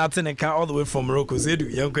and Ateneka all the way from Morocco.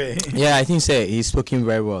 Yeah, I think he's spoken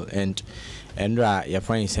very well, and your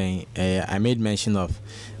friend is saying I made mention of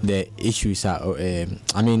the issues I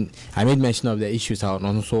made mention of the issues on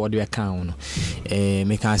also what we account.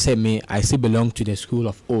 Me can say me I still belong to the school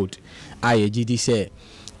of old. GD say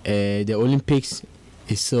the Olympics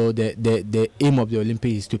is so the aim of the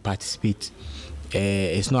Olympics is to participate.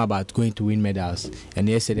 It's not about going to win medals. And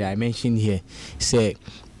yesterday I mentioned here say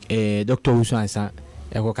Dr. Usuansa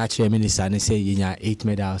Ekokachi minister and say you have 8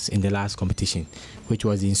 medals in the last competition, which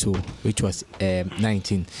was in Seoul, which was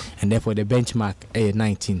 19, and therefore the benchmark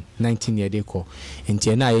 19 year deco. In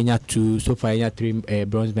Tiana you have 2, so far you have 3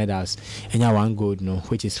 bronze medals and you have 1 gold, no,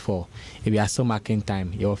 which is 4. If you are still marking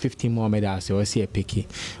time, you have 15 more medals, you will see a picky.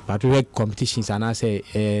 But we competitions and I say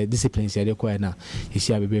disciplines you deco now. You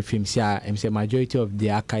see a baby film, see a majority of the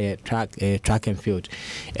track and field,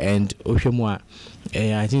 and Oshomwa.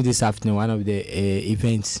 I think this afternoon one of the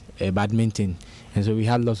events badminton, and so we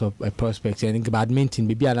had lots of prospects. I think badminton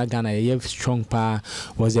maybe Ghana a strong power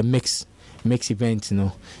was a mix event, you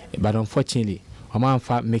know, but unfortunately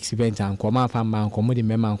mixed event and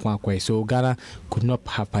so Ghana could not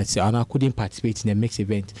have participated and couldn't participate in the mixed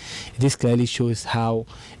event. This clearly shows how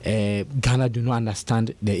Ghana do not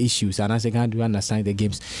understand the issues, and as Ghana do not understand the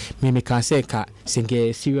games. Me can say a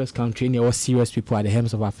serious country and all serious people at the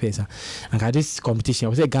helms of affairs. And this competition, I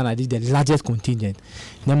would say Ghana did the largest contingent.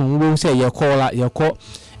 Then we will say your call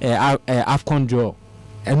AFCON draw.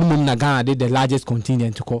 And Ghana did the largest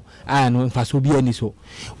contingent to call. I know if I so be any so.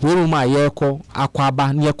 We will my yeko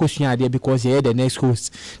aquaba near question there because he had the next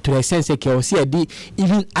host to the sense that see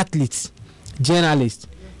even athletes, journalists,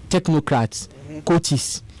 technocrats,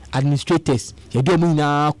 coaches, administrators, you do mean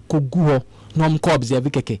na koguho nom cobs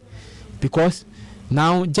every because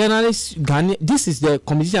now journalists this is the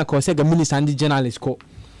competition called the minister and the journalists call.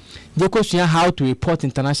 They question how to report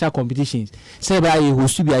international competitions. Say by who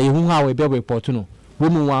should be a how we be report no.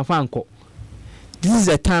 This is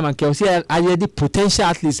a time and can see the potential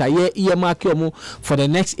athletes earmark for the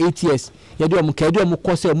next 8 years. You do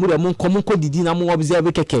course observe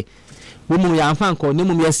Women ya fan call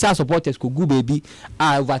name me star supporters could go baby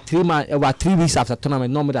over 3 weeks after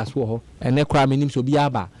tournament no that's what and ne cry me name so be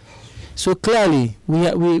aba. So clearly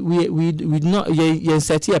we not you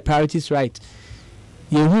set your priorities right.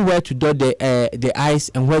 You who where to dot the I's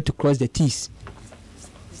and where to cross the T's.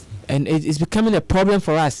 And it's becoming a problem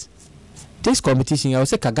for us. This competition, I would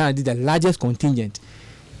say Kagana did the largest contingent.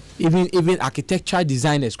 Even architectural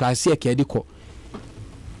designers, I say Kediko.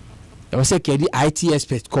 I would say Kedi IT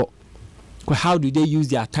experts call. How do they use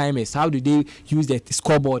their timers? How do they use the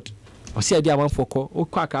scoreboard? I say they want for call. Oh,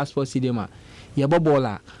 quack sports cinema. Yeah,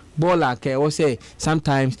 baller. Okay, I say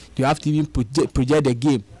sometimes you have to even project the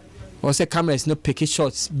game. Or say cameras no pick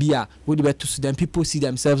shots. Beer. Would be to them people see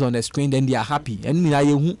themselves on the screen, then they are happy.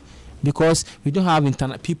 And because we don't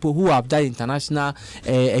have people who have that international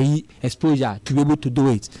exposure to be able to do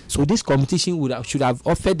it. So this competition should have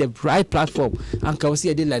offered the right platform and can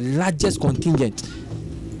see the largest contingent.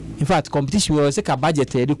 In fact, competition will take a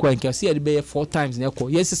budget and can see it 4 times.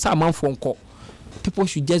 Yes, it's a month phone call. People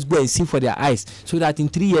should just go and see for their eyes so that in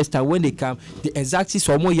 3 years time when they come, they exactly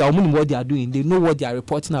so more what they are doing. They know what they are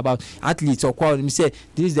reporting about. Athletes or quality. Say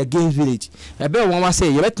this is the Games Village. I bet one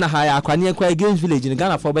say you better hire a Games Village in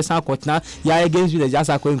Ghana for best court now. Yeah, Games Village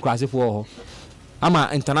just going crazy for. I'm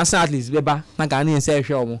an international athletes, beba. Na Ghanaian say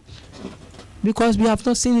show. Because we have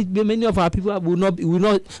not seen it. Many of our people will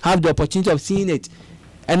not have the opportunity of seeing it.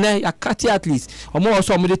 And then a cat athletes. Or more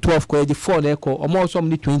also the 12, the 4, or more also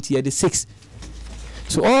the 20, the 6.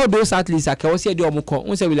 So all those athletes, like I was saying,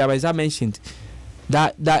 William Isaac mentioned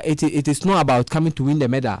that it is not about coming to win the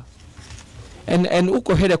medal. And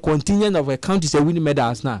Uko had a contingent of a country say winning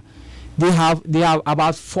medals now. They have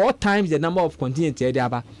about 4 times the number of contingents they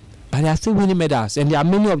have, but they are still winning medals, and there are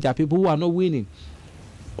many of their people who are not winning.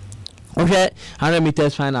 Okay, 100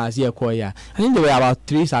 meters finals here, Korea. I think there were about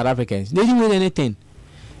 3 South Africans. They didn't win anything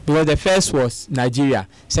because the first was Nigeria,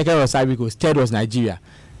 second was Ivory Coast, third was Nigeria,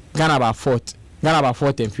 Ghana about 4th. Ghana about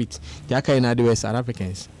 4th and 5th. They are kind of the South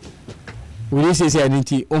Africans. We didn't say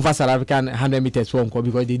anything over South African 100 meters one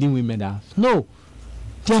because they didn't win medals. No,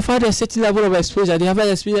 they have had a certain level of exposure. They have had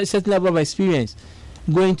a certain level of experience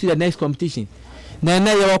going to the next competition. Then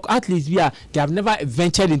your athletes they have never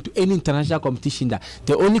ventured into any international competition. That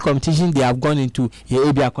the only competition they have gone into is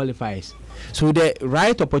ABA qualifiers. So the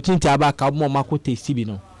right opportunity about Kabo Mako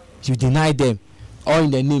Testibino, you deny them. All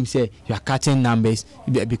in the name say you are cutting numbers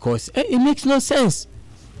because it makes no sense.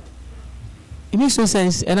 It makes no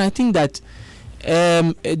sense, and I think that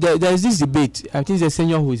there is this debate. I think the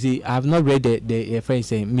senior Jose. I have not read the friend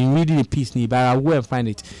saying. I'm reading the piece, but I will go and find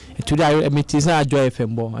it. Today, it is not Joy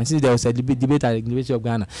FM ball. And since there was a debate at the University of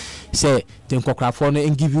Ghana, say the Nkokrafone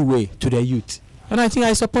and give you way to the youth, and I think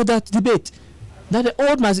I support that debate. That the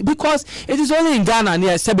old man, because it is only in Ghana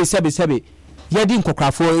near Sebi. When the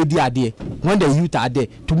youth are there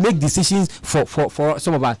to make decisions for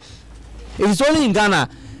some of us. It is only in Ghana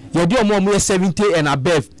you do more 70 and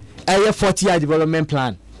above a 40-year development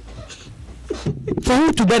plan. For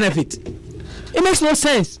who to benefit? It makes no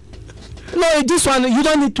sense. No, this one you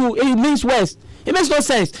don't need to. It means worse. It makes no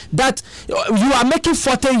sense that you are making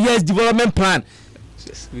 40 years development plan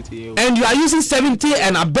and you are using 70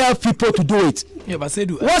 and above people to do it. Yeah, but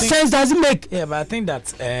what sense does it make? Yeah, but I think that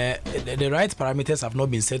the right parameters have not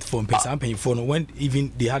been set for when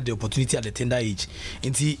even they had the opportunity at the tender age.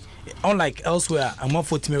 Unlike elsewhere, I'm more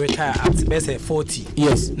 40 retire at best 40.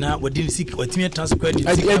 Yes. Now we didn't see what transfer credit.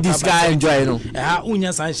 This guy enjoy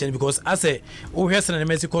because as a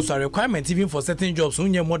a requirement even for certain jobs,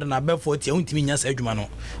 more than above 40.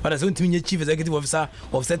 But as chief executive officer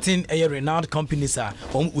of certain renowned companies are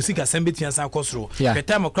using assembly and costro. The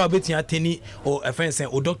time of crowd between attorney or a friend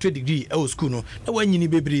or doctorate degree school. No, when you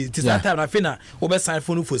need baby, it is that time I feel over sign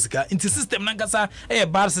for into system Nankasa a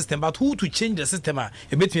bad system, but who to change the system? A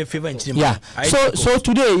bit me favor. Yeah. So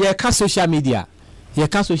today, you can social media. You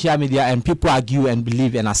can social media, and people argue and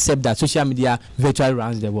believe and accept that social media virtually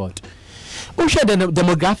runs the world. We share the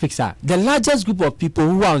demographics are the largest group of people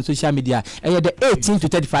who are on social media, and the 18 to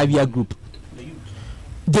 35-year group.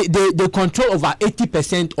 They control over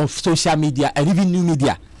 80% of social media and even new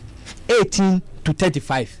media. 18 to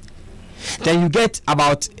 35. Then you get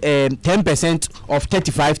about 10% of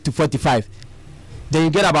 35 to 45. Then you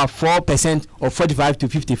get about 4% of 45 to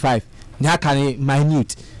 55. Now can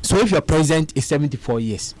minute. So if your president is 74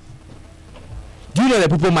 years, do you know the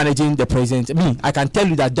people managing the president? I can tell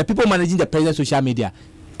you that the people managing the president's social media,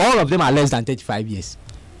 all of them are less than 35 years.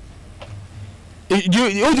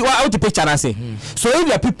 How to picture and say. So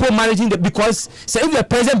if the people managing because if the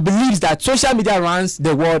president believes that social media runs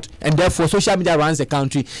the world and therefore social media runs the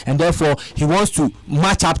country and therefore he wants to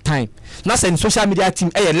match up time. Now saying social media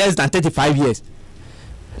team less than 35 years.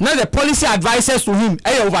 Now the policy advisors to him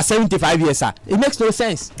over 75 years, sir. It makes no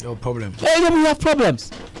sense. No problem. We have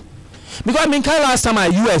problems. Because I mean, last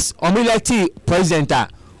time US or military president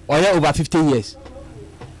or over 50 years.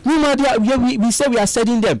 We say we are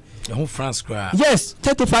setting them. France yes,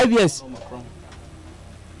 35 years.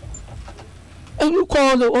 And you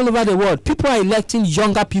call all over the world. People are electing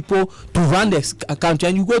younger people to run the country,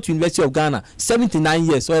 and you go to University of Ghana, 79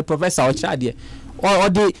 years, or a professor or child here, or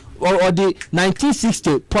the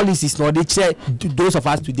 1960 policies, no, they share those of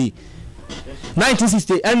us today.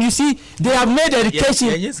 1960, and you see they have made education.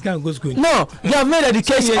 No, they have made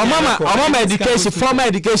education. Mama education, formal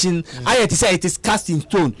education. I to say it is cast in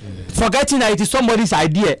stone, forgetting that it is somebody's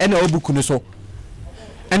idea and so.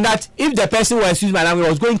 And that if the person was, excuse my language,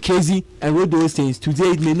 was going crazy and wrote those things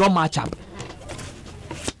today, it may not match up.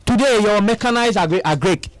 Today, your mechanized are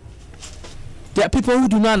Greek. There are people who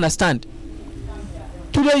do not understand.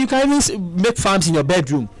 Today, you can even make farms in your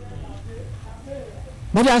bedroom.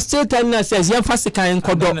 But they are still telling us, yes, young fast can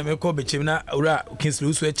call me call Bichina or Kings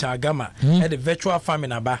Luce Chagama at the virtual farm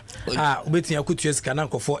in Aba. Waiting a good years can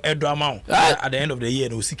for a drama at the end of the year.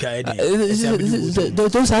 Those are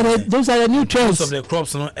the new trends of the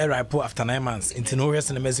crops no ripe after 9 months into no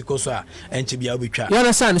rest in Mexico, sir, and Chibia Bicha. You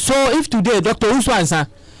understand? So if today, Dr. Uswansa,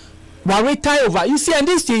 while retire over, you see, and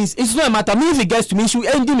these things, it's not a matter. Me, if it gets to me, you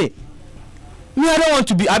end me. I don't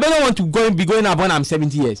want to be going up when I'm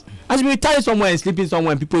 70 years. I should be retired somewhere and sleeping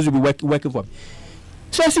somewhere and people will be working for me.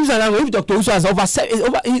 So it seems like if Dr. Uso has over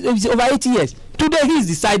 80 years, today he is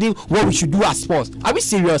deciding what we should do as sports. Are we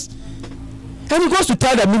serious? And he goes to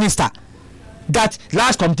tell the minister that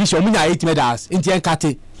last competition, we are 8 medals in the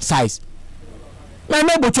Nkate size. I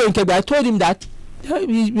told him that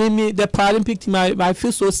the Paralympic team, I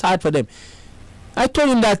feel so sad for them. I told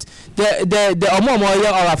him that the Omomoye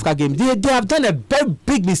or Africa game, they have done a very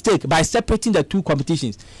big mistake by separating the two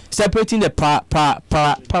competitions, separating the para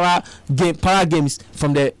games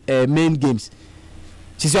from the main games.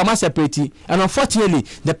 Separating, and unfortunately,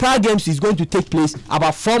 the para games is going to take place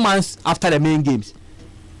about 4 months after the main games.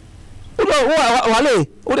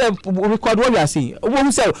 Record what we are saying.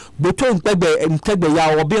 Who said between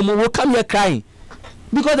will come here crying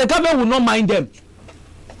because the government will not mind them.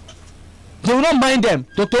 They will not mind them.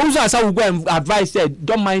 Dr. Uzo will go and advise said,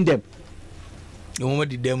 don't mind them.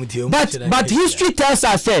 But history tells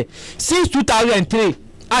us since 2003,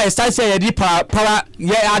 I started saying para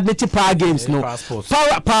games no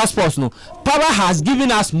para sports no. Para has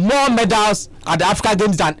given us more medals at the Africa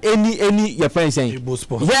Games than any your friend saying.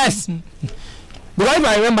 Yes. Because if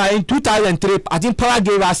I remember in 2003, I think para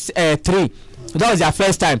gave us 3. That was their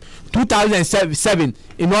first time. 2007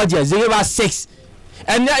 in Algiers they gave us 6.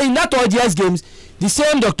 And in that audience games, the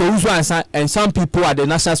same Dr. Uzo and some people at the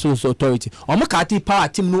National Sports Authority, Omokati power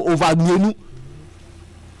team no over Nenu.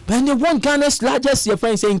 When they won Ghana's largest, your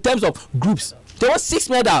friend say in terms of groups, there were 6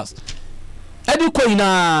 medals. Even in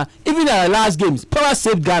the last games, Power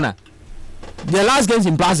saved Ghana. The last games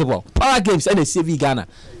in basketball, Power games and they saved Ghana.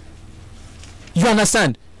 You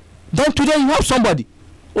understand? Then today you have somebody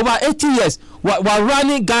over 80 years while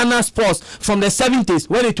running Ghana sports from the 70s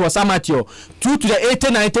when it was amateur to the 80s,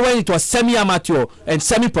 90s when it was semi-amateur and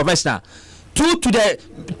semi-professional to the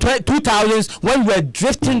 2000s when we were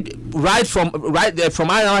drifting right from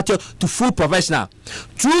amateur to full professional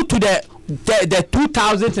to the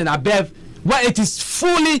 2000s and above where it is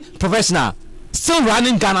fully professional still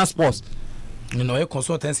running Ghana sports. You know, a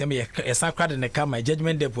consultancy a sacred in the car, my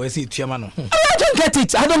judgment there was it. I don't get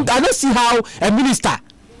it. I don't see how a minister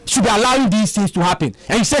should be allowing these things to happen.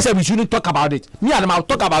 And he says that we shouldn't talk about it. Me and him, I'll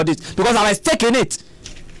talk about it because I was taking it.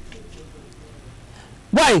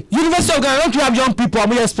 Why? University of Ghana don't you have young people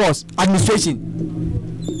on sports administration?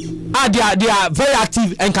 They are very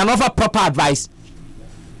active and can offer proper advice.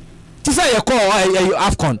 This is your call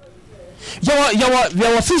AFCON.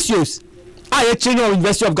 Your officials are a trainer of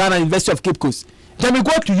University of Ghana, University of Cape Coast. Then we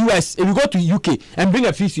go to US and we go to UK and bring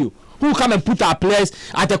a physio who come and put our players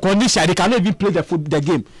at a condition they cannot even play the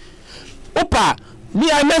game. Opa,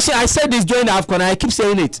 I said this during the AFCON and I keep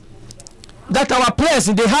saying it. That our players,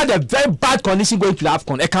 they had a very bad condition going to the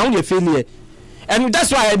AFCON. It can't be a failure. And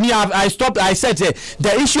that's why I stopped. I said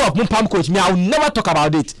the issue of Mumpam coach, I will never talk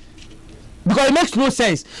about it. Because it makes no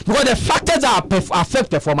sense. Because the factors that affect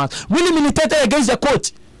performance really militated against the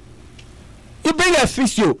coach. You bring a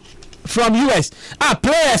physio from US,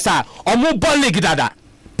 players are on more ball league dada.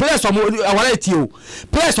 players omo awale ti o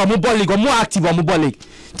players omo ball league omo active omo ball league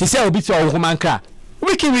ti say obi ti o man kra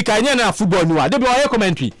week anya na football ni wa dey be o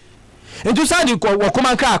commentary into say the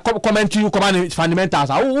command kra commentary command fundamentals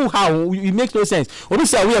how it makes no sense obi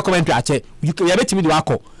say we commentary ache you bet me the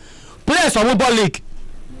wako players omo ball league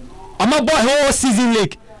omo ball whole season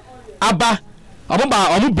league aba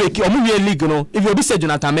omo break omo we league no if you be say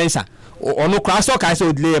Jonathan Mensah ono kra so kai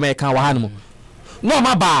say delay me kan wa hanum no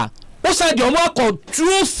ma ba o say the omo ko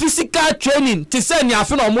true physical training ti say ni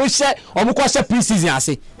afi na omo hye omo ko hye pre-season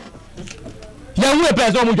ase ya we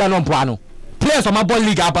players omo dwa no mpo ano players omo ball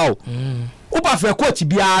league aba o uba for coach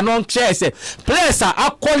bia no share say players are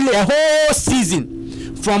call a whole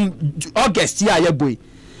season from August here ya boy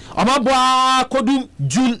omo bo kodu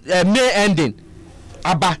June May ending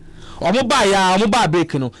aba omo ba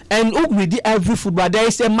break no and with every football there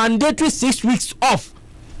is a mandatory 6 weeks off.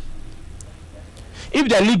 If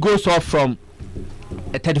the league goes off from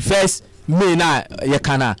 31st May now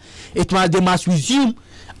they must resume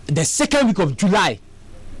the second week of July.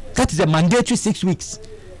 That is a mandatory 6 weeks.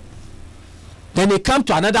 Then they come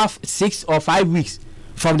to another 6 or 5 weeks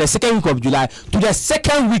from the second week of July to the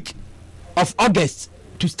second week of August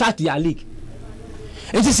to start their league.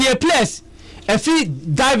 It is a place a few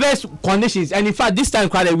diverse conditions, and in fact this time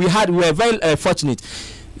we were very fortunate.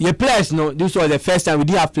 Your players, this was the first time we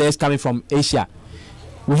did have players coming from Asia.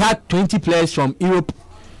 We had 20 players from Europe.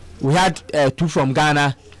 We had 2 from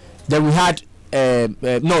Ghana. Then we had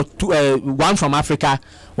one from Africa,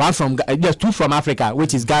 one from 2 from Africa,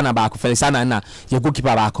 which is Ghana back, Felisana and your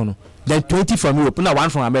goalkeeper back. Then 20 from Europe, no 1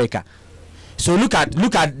 from America. So look at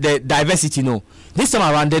the diversity. This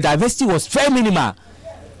time around the diversity was very minimal.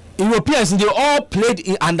 Europeans, they all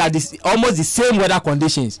played under almost the same weather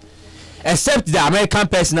conditions, except the American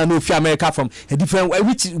person and America from a different way,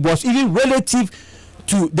 which was even relative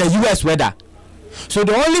to the US weather. So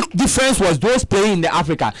the only difference was those playing in the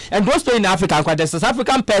Africa, and those playing in Africa, the South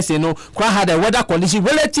African person had a weather condition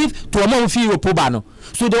relative to Europe.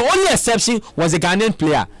 So the only exception was a Ghanaian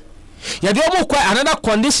player. Yeah, they almost quite another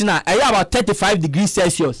conditioner about 35 degrees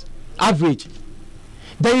Celsius average.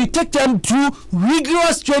 Then you take them through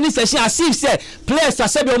rigorous training session as if say players are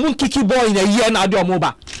said you kicking ball in a year now do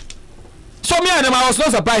mobile. So me and them, I was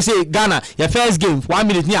not surprised say Ghana your first game 1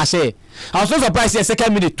 minute near say. I was not surprised say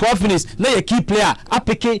second minute 12 minutes now your key player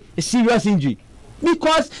applique a serious injury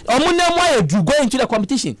because you go into the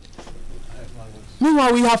competition.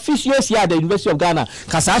 Meanwhile, we have physios here at the University of Ghana.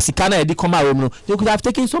 Kasasi Kana they come out. They could have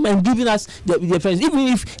taken some and given us the friends.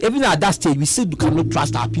 Even at that stage, we still cannot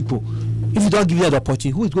trust our people. If you don't give them the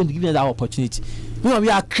opportunity, who is going to give them that opportunity? We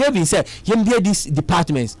are craving, say, these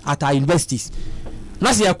departments at our universities.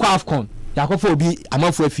 Not say a Quafcon, Yakofo be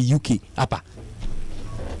among for UK. Apa.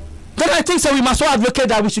 Then I think so. We must all advocate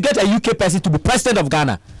that we should get a UK person to be president of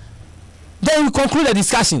Ghana. Then we conclude the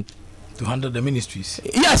discussion. To handle the ministries.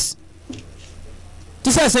 Yes.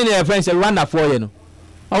 This is saying their friends Rwanda for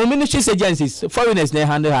our ministries agencies, foreigners they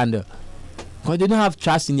handle. Because they don't have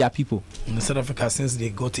trust in their people. In South Africa, since they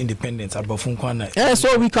got independence, yeah,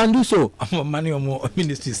 so we can do so. Money or more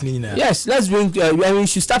ministries. Yes, let's bring. We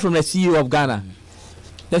should start from the CEO of Ghana.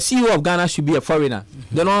 The CEO of Ghana should be a foreigner.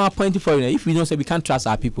 They're not appointed foreigner. If we don't say we can't trust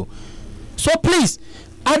our people, so please,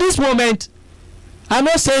 at this moment, I'm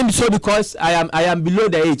not saying so because I am below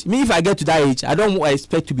the age. Me, if I get to that age, I don't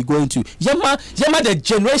expect to be going to. Yema the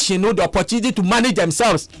generation know the opportunity to manage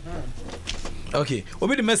themselves. Okay, what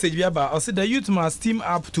be the message we about? I said the youth must team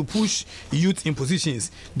up to push youth in positions.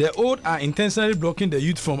 The old are intentionally blocking the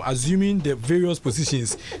youth from assuming the various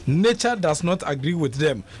positions. Nature does not agree with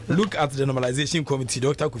them. Look at the normalization committee.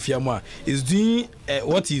 Dr. Kofi Amwa is doing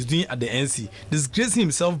what he is doing at the NC, disgracing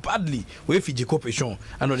himself badly with Fiji Corporation.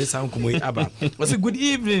 I know this sound kumwe aba. I said good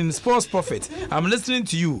evening, sports prophet. I'm listening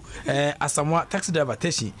to you. Asamwa taxi driver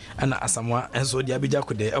Teshi and Asamwa and so the Abija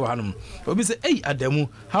could de ewanum. Obi say, hey Ademu,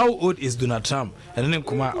 how old is Donald Trump? And then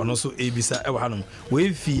kuma and also Abisa ewanum.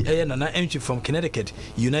 We fi nana entry from Connecticut,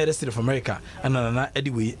 United States of America, and nana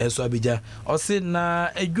anyway so Abija. I said na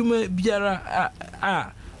edwuma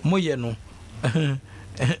biara moye no.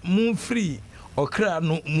 Moon free. Okra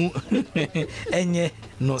no mu enye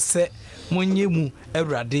no se monye mu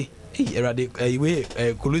erade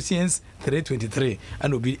Colossians 3:23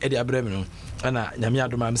 and obi e de abrem no ana nyame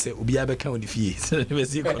adoma am say obi abeka on fie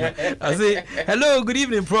I say hello, good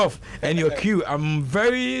evening prof and your queue. I'm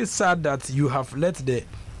very sad that you have let the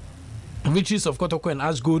riches of Kotoko and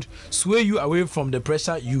Ashgold sway you away from the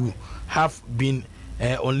pressure you have been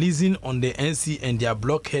unleashing on the NC and their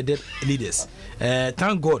blockheaded leaders.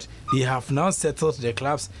 Thank God they have now settled the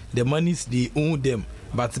clubs, the monies they owe them.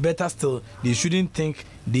 but better still, they shouldn't think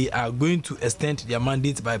they are going to extend their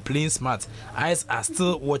mandate by playing smart. Eyes are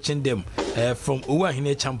still watching them from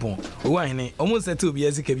Owahine Champon. Owahine almost said to be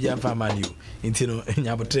as a Kabian family. Intino,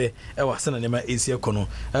 Yabotre, Ewasana Nema Asia Kono.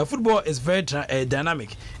 Football is very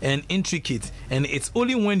dynamic and intricate, and it's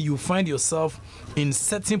only when you find yourself in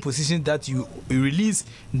certain positions that you release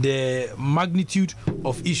the magnitude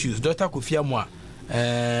of issues. Dr. Kofia Moa.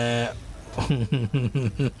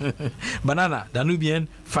 Banana Danubian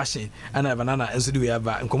fashion and a banana and so do we have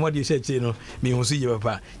and commodity church, you know, me who see you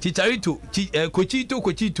papa. Chicharito,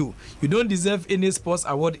 Cochito, you don't deserve any sports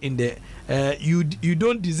award in the you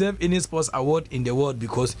don't deserve any sports award in the world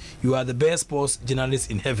because you are the best sports journalist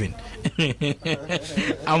in heaven.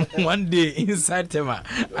 I'm one day inside Tema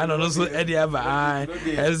and also Eddie Abba.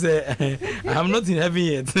 I'm not in heaven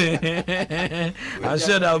yet. I'm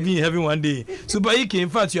sure I'll be in heaven one day. Super Ike, in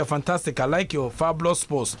fact, you are fantastic. I like your fabulous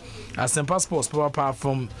sports. Asempa Sports Power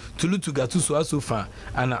from Tulu to Gatuso Asufa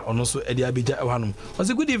and also Eddie Abija Ohanum. Was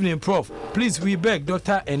a good evening, Prof. Please, we beg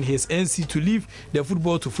Doctor and his NC to leave the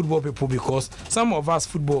football to football people because some of us,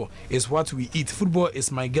 football is what we eat. Football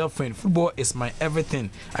is my girlfriend. Football is my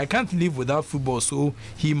everything. I can't live without football, so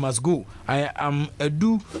he must go. I am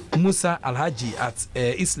Edu Musa Alhaji at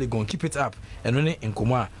East Legon. Keep it up. And only in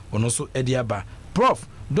Kuma, and also Eddie Abba. Prof,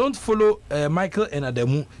 don't follow Michael and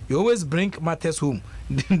Ademu. You always bring matters home.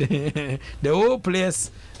 The whole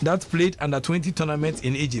players that played under 20 tournaments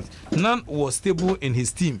in Egypt, none was stable in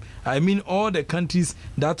his team. I mean, all the countries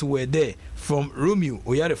that were there, from Romeo,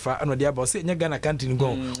 Oyarefa, and the about say Ghana country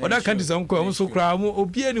go. Other countries also cry,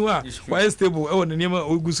 Obi anywhere. Why stable? Oh, the name of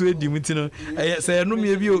Ogusu Dimitino. I say, no,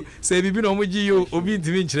 maybe say, Bibi no Muji, Obi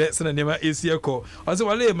Divinci, and the name of Asia Co.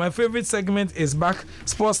 Also, my favorite segment is back.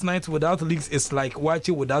 Sports night without leagues is like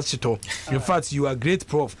watching without Chito. In fact, you are great,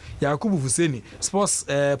 Prof. Yakubu Husseini, sports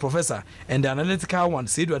professor, and the analytical one,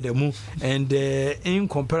 Seydou Ademu, and the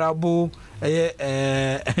incomparable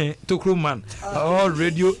Tokro man, all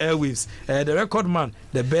radio airwaves, the record man,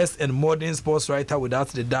 the best and modern sports writer without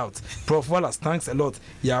the doubt. Prof. Wallace, thanks a lot.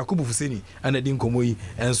 Yakubu Husseini and Edin Komoi,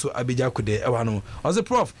 and so Abija Kude Ewano. Also,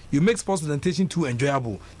 Prof, you make sports presentation too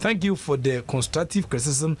enjoyable. Thank you for the constructive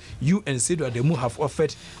criticism you and Seydou Ademu have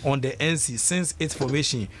offered on the NC since its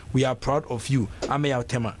formation. We are proud of you. Ameya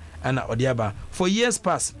Tema and Odiaba. For years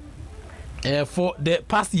past, for the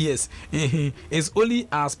past years, it's only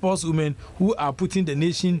our sportswomen who are putting the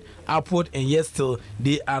nation upward, and yet still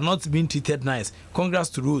they are not being treated nice. Congrats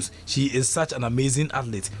to Rose. She is such an amazing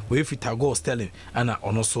athlete. We've Tago Sterling and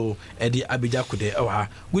also Eddie Abija Kude Oha.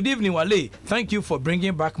 Good evening, Wale. Thank you for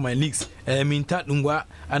bringing back my leaks. Minta Nungwa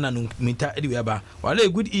and Minta Ediweba. Wale,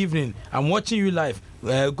 good evening. I'm watching you live.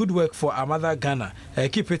 Good work for our mother Ghana.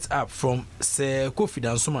 Keep it up from Sir Kofi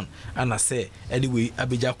Dansuman and I say anyway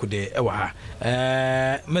Abija Kude Ewaha.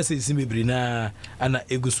 Message Simi Brina and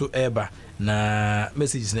Eguso Eba. Na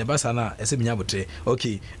messages ne basana esemnyabotre.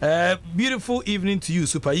 Okay. Beautiful evening to you,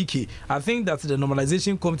 Super Iki. I think that the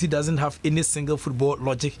normalization committee doesn't have any single football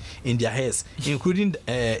logic in their heads, including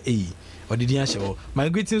my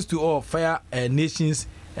greetings to all Fire Nations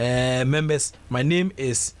members. My name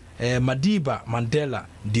is Madiba Mandela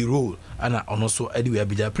Dirol and also Eddie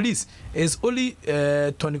Abija. Please, it's only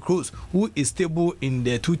Tony Kroos who is stable in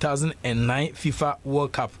the 2009 FIFA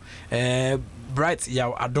World Cup. Bright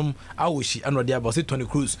Yaw Adam Awishi and Radia Bossi Tony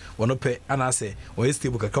Cruz one pay and I say or is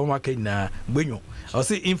stable Kakamaka na Benyo. I'll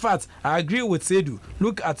say in fact I agree with Seydou.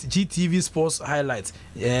 Look at GTV Sports highlights.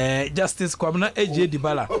 Justice Kwabena AJ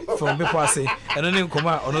Dibala from Bepase and then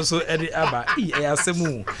Koma and also Eddie Abba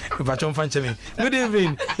Asemu Vachon Fanchemi. Good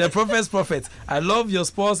evening, the Prophet. I love your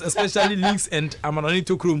sports, especially leagues and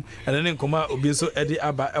Amanonito Krum and then Koma Obiso Eddie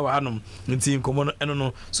Abba Ewahanum Team Komono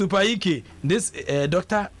Enono Super Ike. This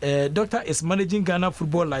doctor is managing Ghana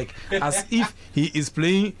football like as if he is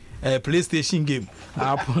playing a PlayStation game.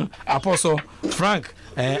 Apostle Frank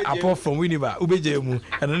Apo from Winneba Ubejemu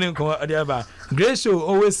and then Adiaba. Great show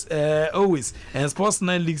always and Sports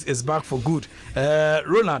 9 Leagues is back for good.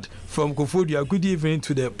 Roland from Kofodia, good evening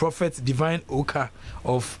to the Prophet Divine Oka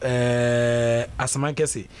of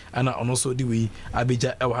Asamankese and also the way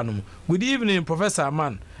Abija Ewanum. Good evening, Professor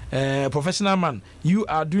Man. Professional man, you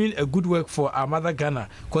are doing a good work for our mother Ghana.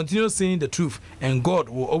 Continue saying the truth and God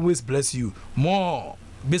will always bless you. More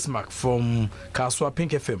Bismarck from Kaswa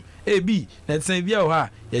Pink FM. AB, let's say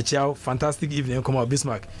fantastic evening. Come on,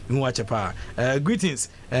 Bismarck. Greetings,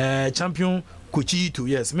 champion Cochito.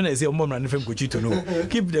 Yes, I say mom and FM Cochito. No,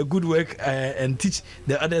 keep the good work and teach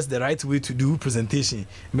the others the right way to do presentation.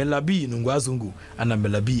 Melabi Nungwazungu and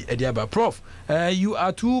Melabi Ediaba. Prof, you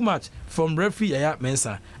are too much from referee Yaya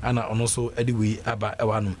Mensa and also anyway Aba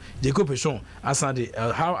Ewano. Jacob Pechon asande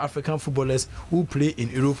how African footballers who play in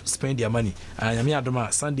Europe spend their money. And Yami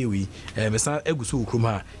Adoma Sunday we Mesa Egusu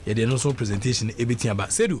Ukruma ye de no so presentation everything about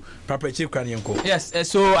Sedu proper chief Kranyanko. Yes,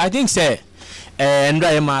 so I think say and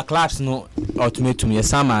my clubs no ultimatum yes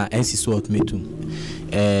sama NC so ultimatum.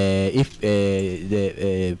 If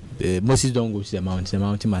the Moses don't go to the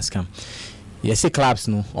mountain must come. Yes, clubs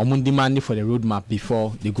no omun demand for the roadmap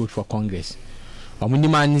before they go for Congress. Omun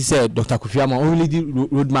demand said Dr. Kofi Ama only the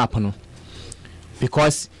roadmap no.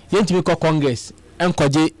 Because you to make Congress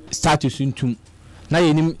encourage status into now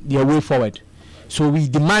you need their way forward. So we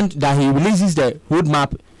demand that he releases the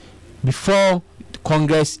roadmap before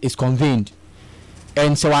Congress is convened.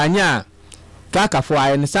 And so I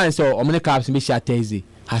understand so Omni clubs may share Thursday.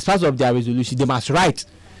 As part of their resolution, they must write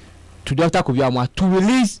to Dr. Kofi Ama to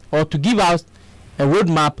release or to give out a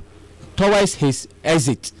roadmap towards his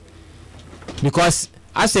exit. Because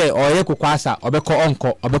I say Oyeko Kwasa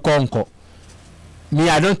Obeko Onko. Me,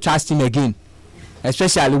 I don't trust him again.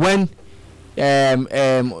 Especially when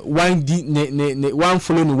one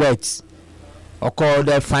following words or called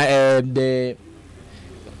the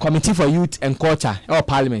Committee for Youth and Culture or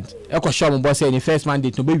Parliament. Eko show mo say in the first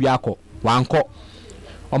mandate no be wiako wanko.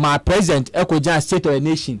 Or my president Eko Jan State of the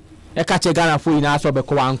Nation. Eka che Ghana for ina so be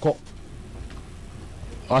ko wanko.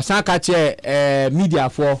 Or san ka che media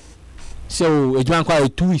for so ejuan kwa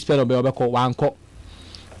 2 weeks pe no be ko wanko.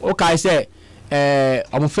 Okay say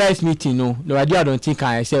on first meeting no radio I don't think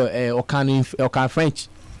I say or can French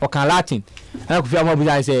or can Latin.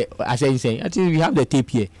 I say I think we have the tape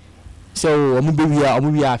here. So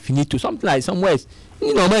we are finito something like some ways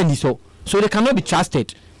you know man so they cannot be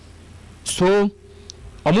trusted. So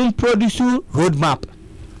produce roadmap.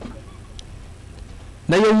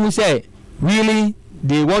 Now you say really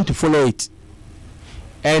they want to follow it.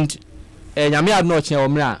 And we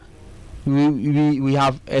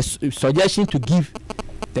have a suggestion to give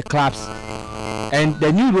the clubs, and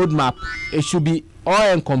the new roadmap it should be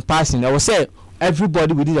all encompassing. I will say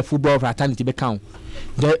everybody within the football fraternity account.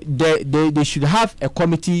 They should have a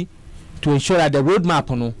committee to ensure that the roadmap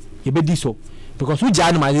no be so, because we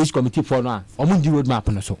just manage committee for now omundi roadmap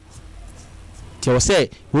no so they will say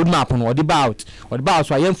roadmap no what about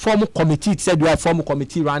so I am formal committee said we have formal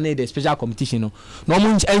committee running the special competition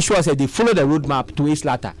no ensure say they follow the roadmap to its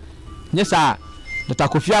latter. Yes sir,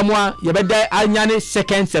 Dr. Kofi Ama you be there anyane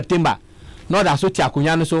 2nd September not as so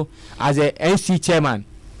tiakunya so as a NC chairman.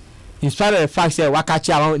 In spite of the fact that Wakachi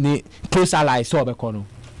around the close allies so bekono,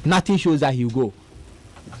 nothing shows that he will go.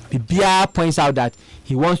 The BR points out that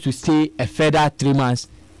he wants to stay a further 3 months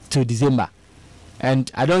till December, and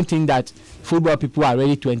I don't think that football people are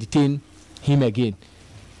ready to entertain him again.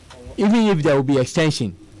 Even if there will be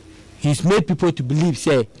extension, he's made people to believe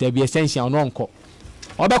say there will be extension on Onko.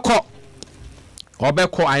 Obeko,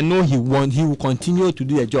 I know he will continue to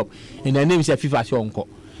do the job. And the name is FIFA Onko.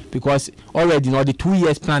 Because already the 2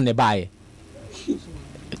 years plan they buy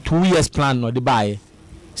 2 years plan no they buy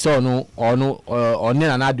so no or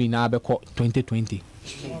then another in Abeko 2020.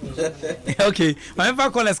 Okay, my info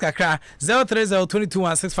call us kakra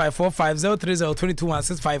 03022165545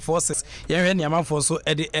 03022165546 yen yama for so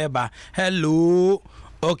Eddie Eba. Hello.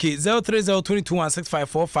 Okay,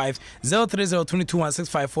 03022165545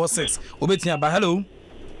 03022165546 obetia ba hello.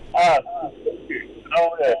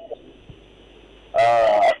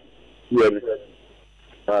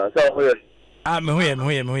 Me huye.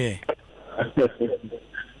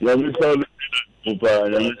 Now, they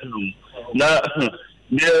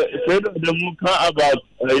said the Muka about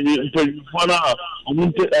now,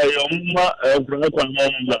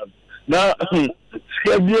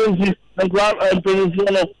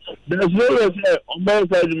 there's no way on both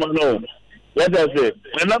sides, man. What I say,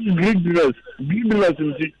 and I'm greediness.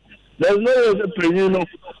 There's no way to play, you know.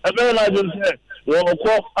 I don't say. Well, of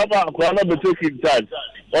course, I'm not taking time.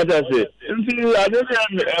 What I say? See, I didn't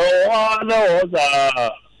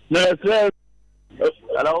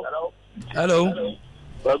Hello.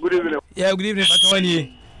 Good evening. Yeah, good evening,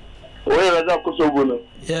 Patwani. Where is that Kosovo?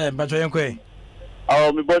 Yeah, Patwankwe.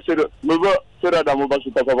 My boss said that I'm about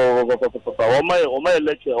to talk about my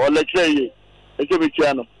lecture or lecture.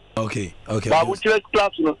 Okay. But we check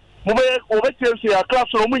class. Over here,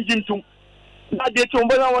 class room in to. Na de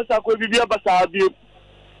chombana wasa ko bibia basa bi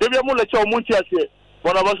bibia mo lecture mo tiase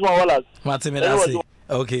bona baso wala mate me da say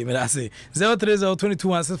okay me da say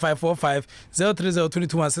 03022165545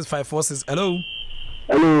 03022165546 hello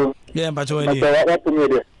yeah but what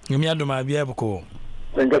you me adoma bia boko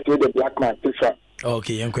nga say the black man picture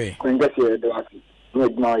okay yankwe nga say the wasi no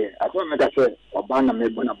ignore I thought me that say obana me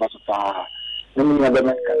bona baso fa no me other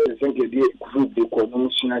man can think a group they call no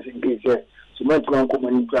sooner as in case so much one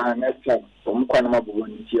common next time from Kwanama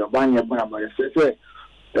one year Banya Bonaba say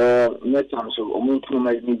next time so Omuntu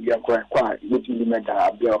might be quite with me mega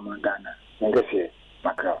Abia Mangana and I say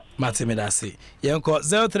Matimedasi. Yanko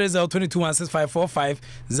 03022165545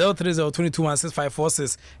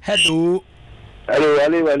 03022165546. Hello.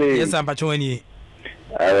 Hello. Yes, I'm Pachoni.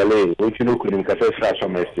 Wale, what you know couldn't cafe fresh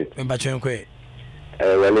on my state. Mbachonque.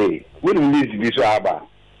 Wale, wouldn't this be so aba?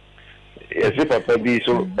 Yes, if I be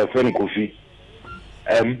so a friend coffee.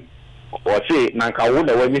 Or say, Nanka would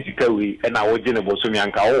away Missy and I would generate so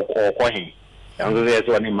Yanka or Quahin. And there's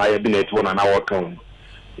one in my abinet 1 hour count.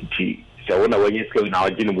 So when I was going now,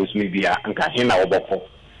 dinner was maybe and can hear our buffer.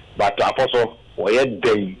 But Apostle, or yet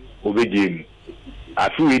day, obey I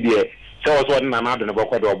feel it. So I was one another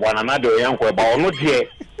about one another young boy, but not here,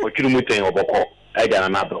 or Chumutin or Boko, I got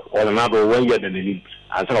another, or another 1 year than the need,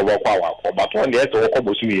 and so about power, but 1 year to walk up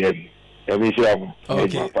with me.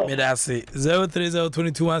 Okay, may I say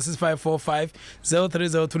 03022165545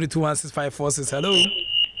 03022165546.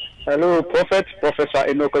 Hello, Prophet, Professor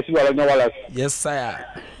Enokosi Wallace. Yes, sir.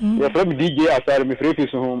 You're from DJ aside me free to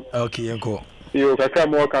home. Okay, uncle. You can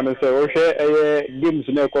come work and say, oh, share games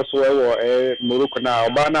in a Kosovo, Morocco now,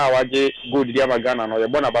 Bana, Waji, good Yamagana, or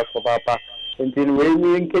Bonabas for Papa. Until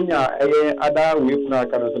we in Kenya, other week now,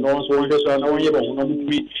 can also just no me,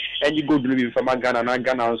 and you go to from Ghana and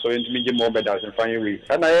Ghana, so into me more better and find week.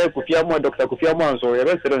 And I could hear more Dr. Kufiaman, so a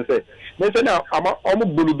resident say, listen now, I'm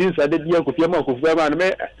almost bullies. I did hear Kufiaman,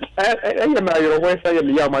 Kufiaman, and my wife, I am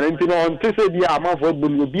Yaman, and on to say the amount of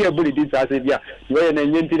will be a bully. This I said, yeah, when a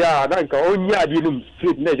Yentida, Nanka, only I didn't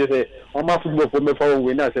street nature say, I'm a football for me for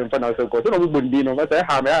winners and financial cost. No, we wouldn't be no matter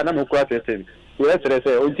how I'm a quite a yes, I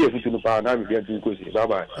say, oh, dear, to the power, I'm going to bye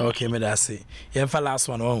bye. Okay, may I say, yeah, for last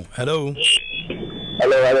one. Oh, hello.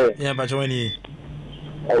 Hello. Yeah, but when you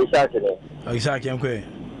exactly, I'm quay.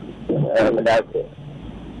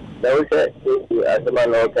 There was as a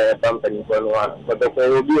man of a company for one, but the way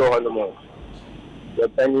will be on the moon. The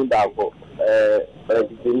penny Dako,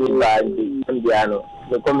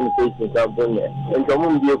 the communications of Bonia, and the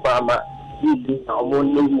moon be a farmer, you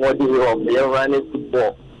only more deal of the running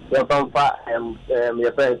football. Your pampa and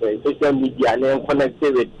your friends, social media, and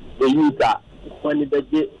connected with the youth. When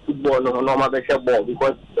the football no normal ball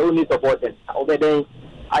because only supporters over there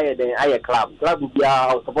higher club would be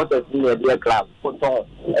our supporters in their club football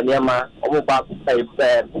and Yama almost part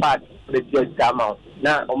the come out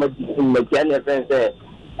now almost in the general friends club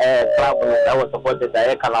that was supported by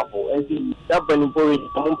a colorful and see that when you go in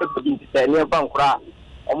near Pankra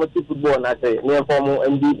almost football and I say near formal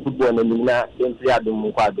and deep football and Mina in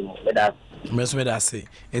Triadum Quadum. Mesme da se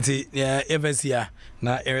enti ya evensia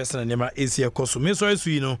na eresa na nema esia koso me so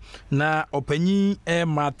esu no na opanyi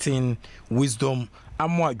Martin Wisdom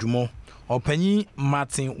amo adwumo opanyi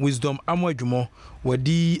Martin Wisdom amo adwumo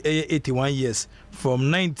wadi 81 years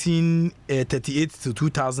from 1938 to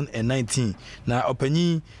 2019 na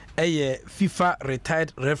opanyi FIFA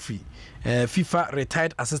retired referee FIFA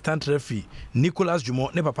retired assistant referee Nicholas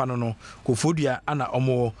Jumo ne papa no Kofodua ana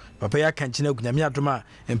omo papa ya kanchina gunyame adoma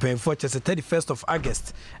empenfo chese 31st of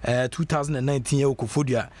August 2019 ye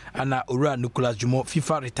Kofodua ana ora Nicholas Jumo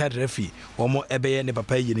FIFA retired referee omo ebeye ne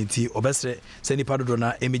papa ye nti obesre se nipa dodo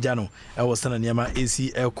na emija no ewo sana niama AC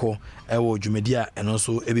elko ewo dwumedia eno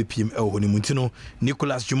so ebepiem ewo ni muntino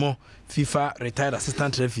Nicholas Jumo FIFA retired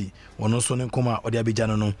assistant referee wono so ne nkoma ode abija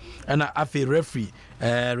no ana afi referee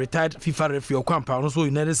retired FIFA referee Okwampa also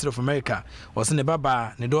United States of America was ne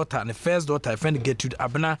baba ne daughter ne first daughter friend Gertrude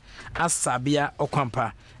Abna Asabia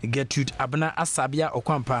Okwampa Gertrude Abna Asabia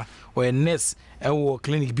Okwampa or nurse ewo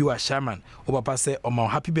clinic bi wa Sherman o papa say o ma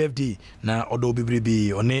happy birthday na odo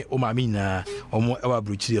bibribi one o ma mi na omo ewa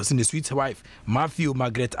bruchiri o the sweet wife Matthew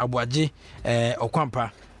Margaret Abuaje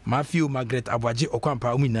Okwampa Matthew Margaret Abuaje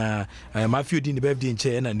Okwampa umina Matthew di ne birthday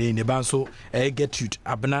nche na ne banso Gertrude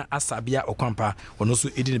Abna Asabia Okwampa ono so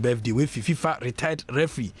edi ne birthday we FIFA retired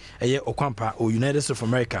referee Okwampa o United States of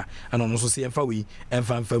America and ono so se emfa we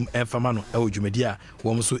emfa mano e odwumedia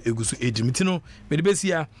wo so egusu edimiti no me de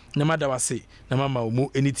besia na madawase na mama mu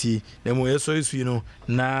eniti na mo yeso esu no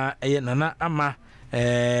na nana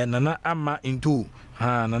ama into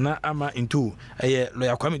nana ama into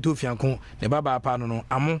lawyer Kwame Tofianko ne baba pa no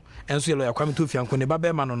amo enso ye lawyer Kwame Tofianko ne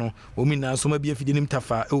baba ma no omi na so ma bia fidi nim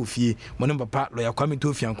tafa ofie mo ne papa lawyer Kwame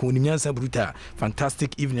Tofianko ni nyansa bruta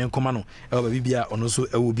fantastic evening koma no ba bibia ono so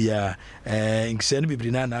ewo bia nkse no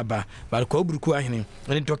bibiri na aba ba ko buruku ahene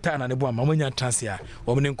ne doctor na ne bo ama manya trance a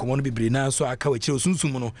wo ne nkomo no bibiri na so aka wachire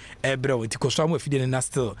osunsum no ebre wo ti ko so am afide ne na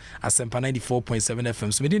still Asempa 94.7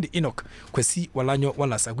 FM so medin de Enoch Kwasi Walanyo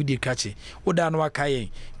wala sagudi kache oda no akaye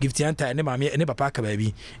gift anta ne maame ne papa aka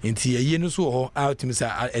baabi enti aye no so ho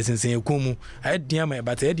outimisa esensen ekomu adian ma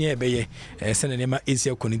bata adian ebeye sene ne ma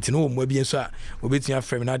esia koniti no mo bi so a obetua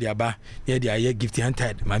frame na de aba ne de aye gift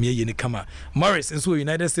anta maame aye ne kama Morris so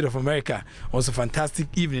United States of America also fantastic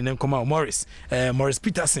evening and come out Morris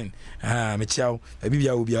Peterson mechiao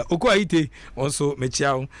bibia obia okoaite also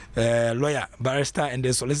mechiao lawyer barrister and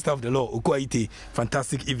the solicitor of the law okoaite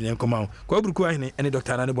fantastic evening and come out kwa buruku ahine any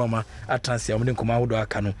doctor na ne boma atransia mo ne come out do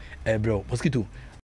aka no bro mosquito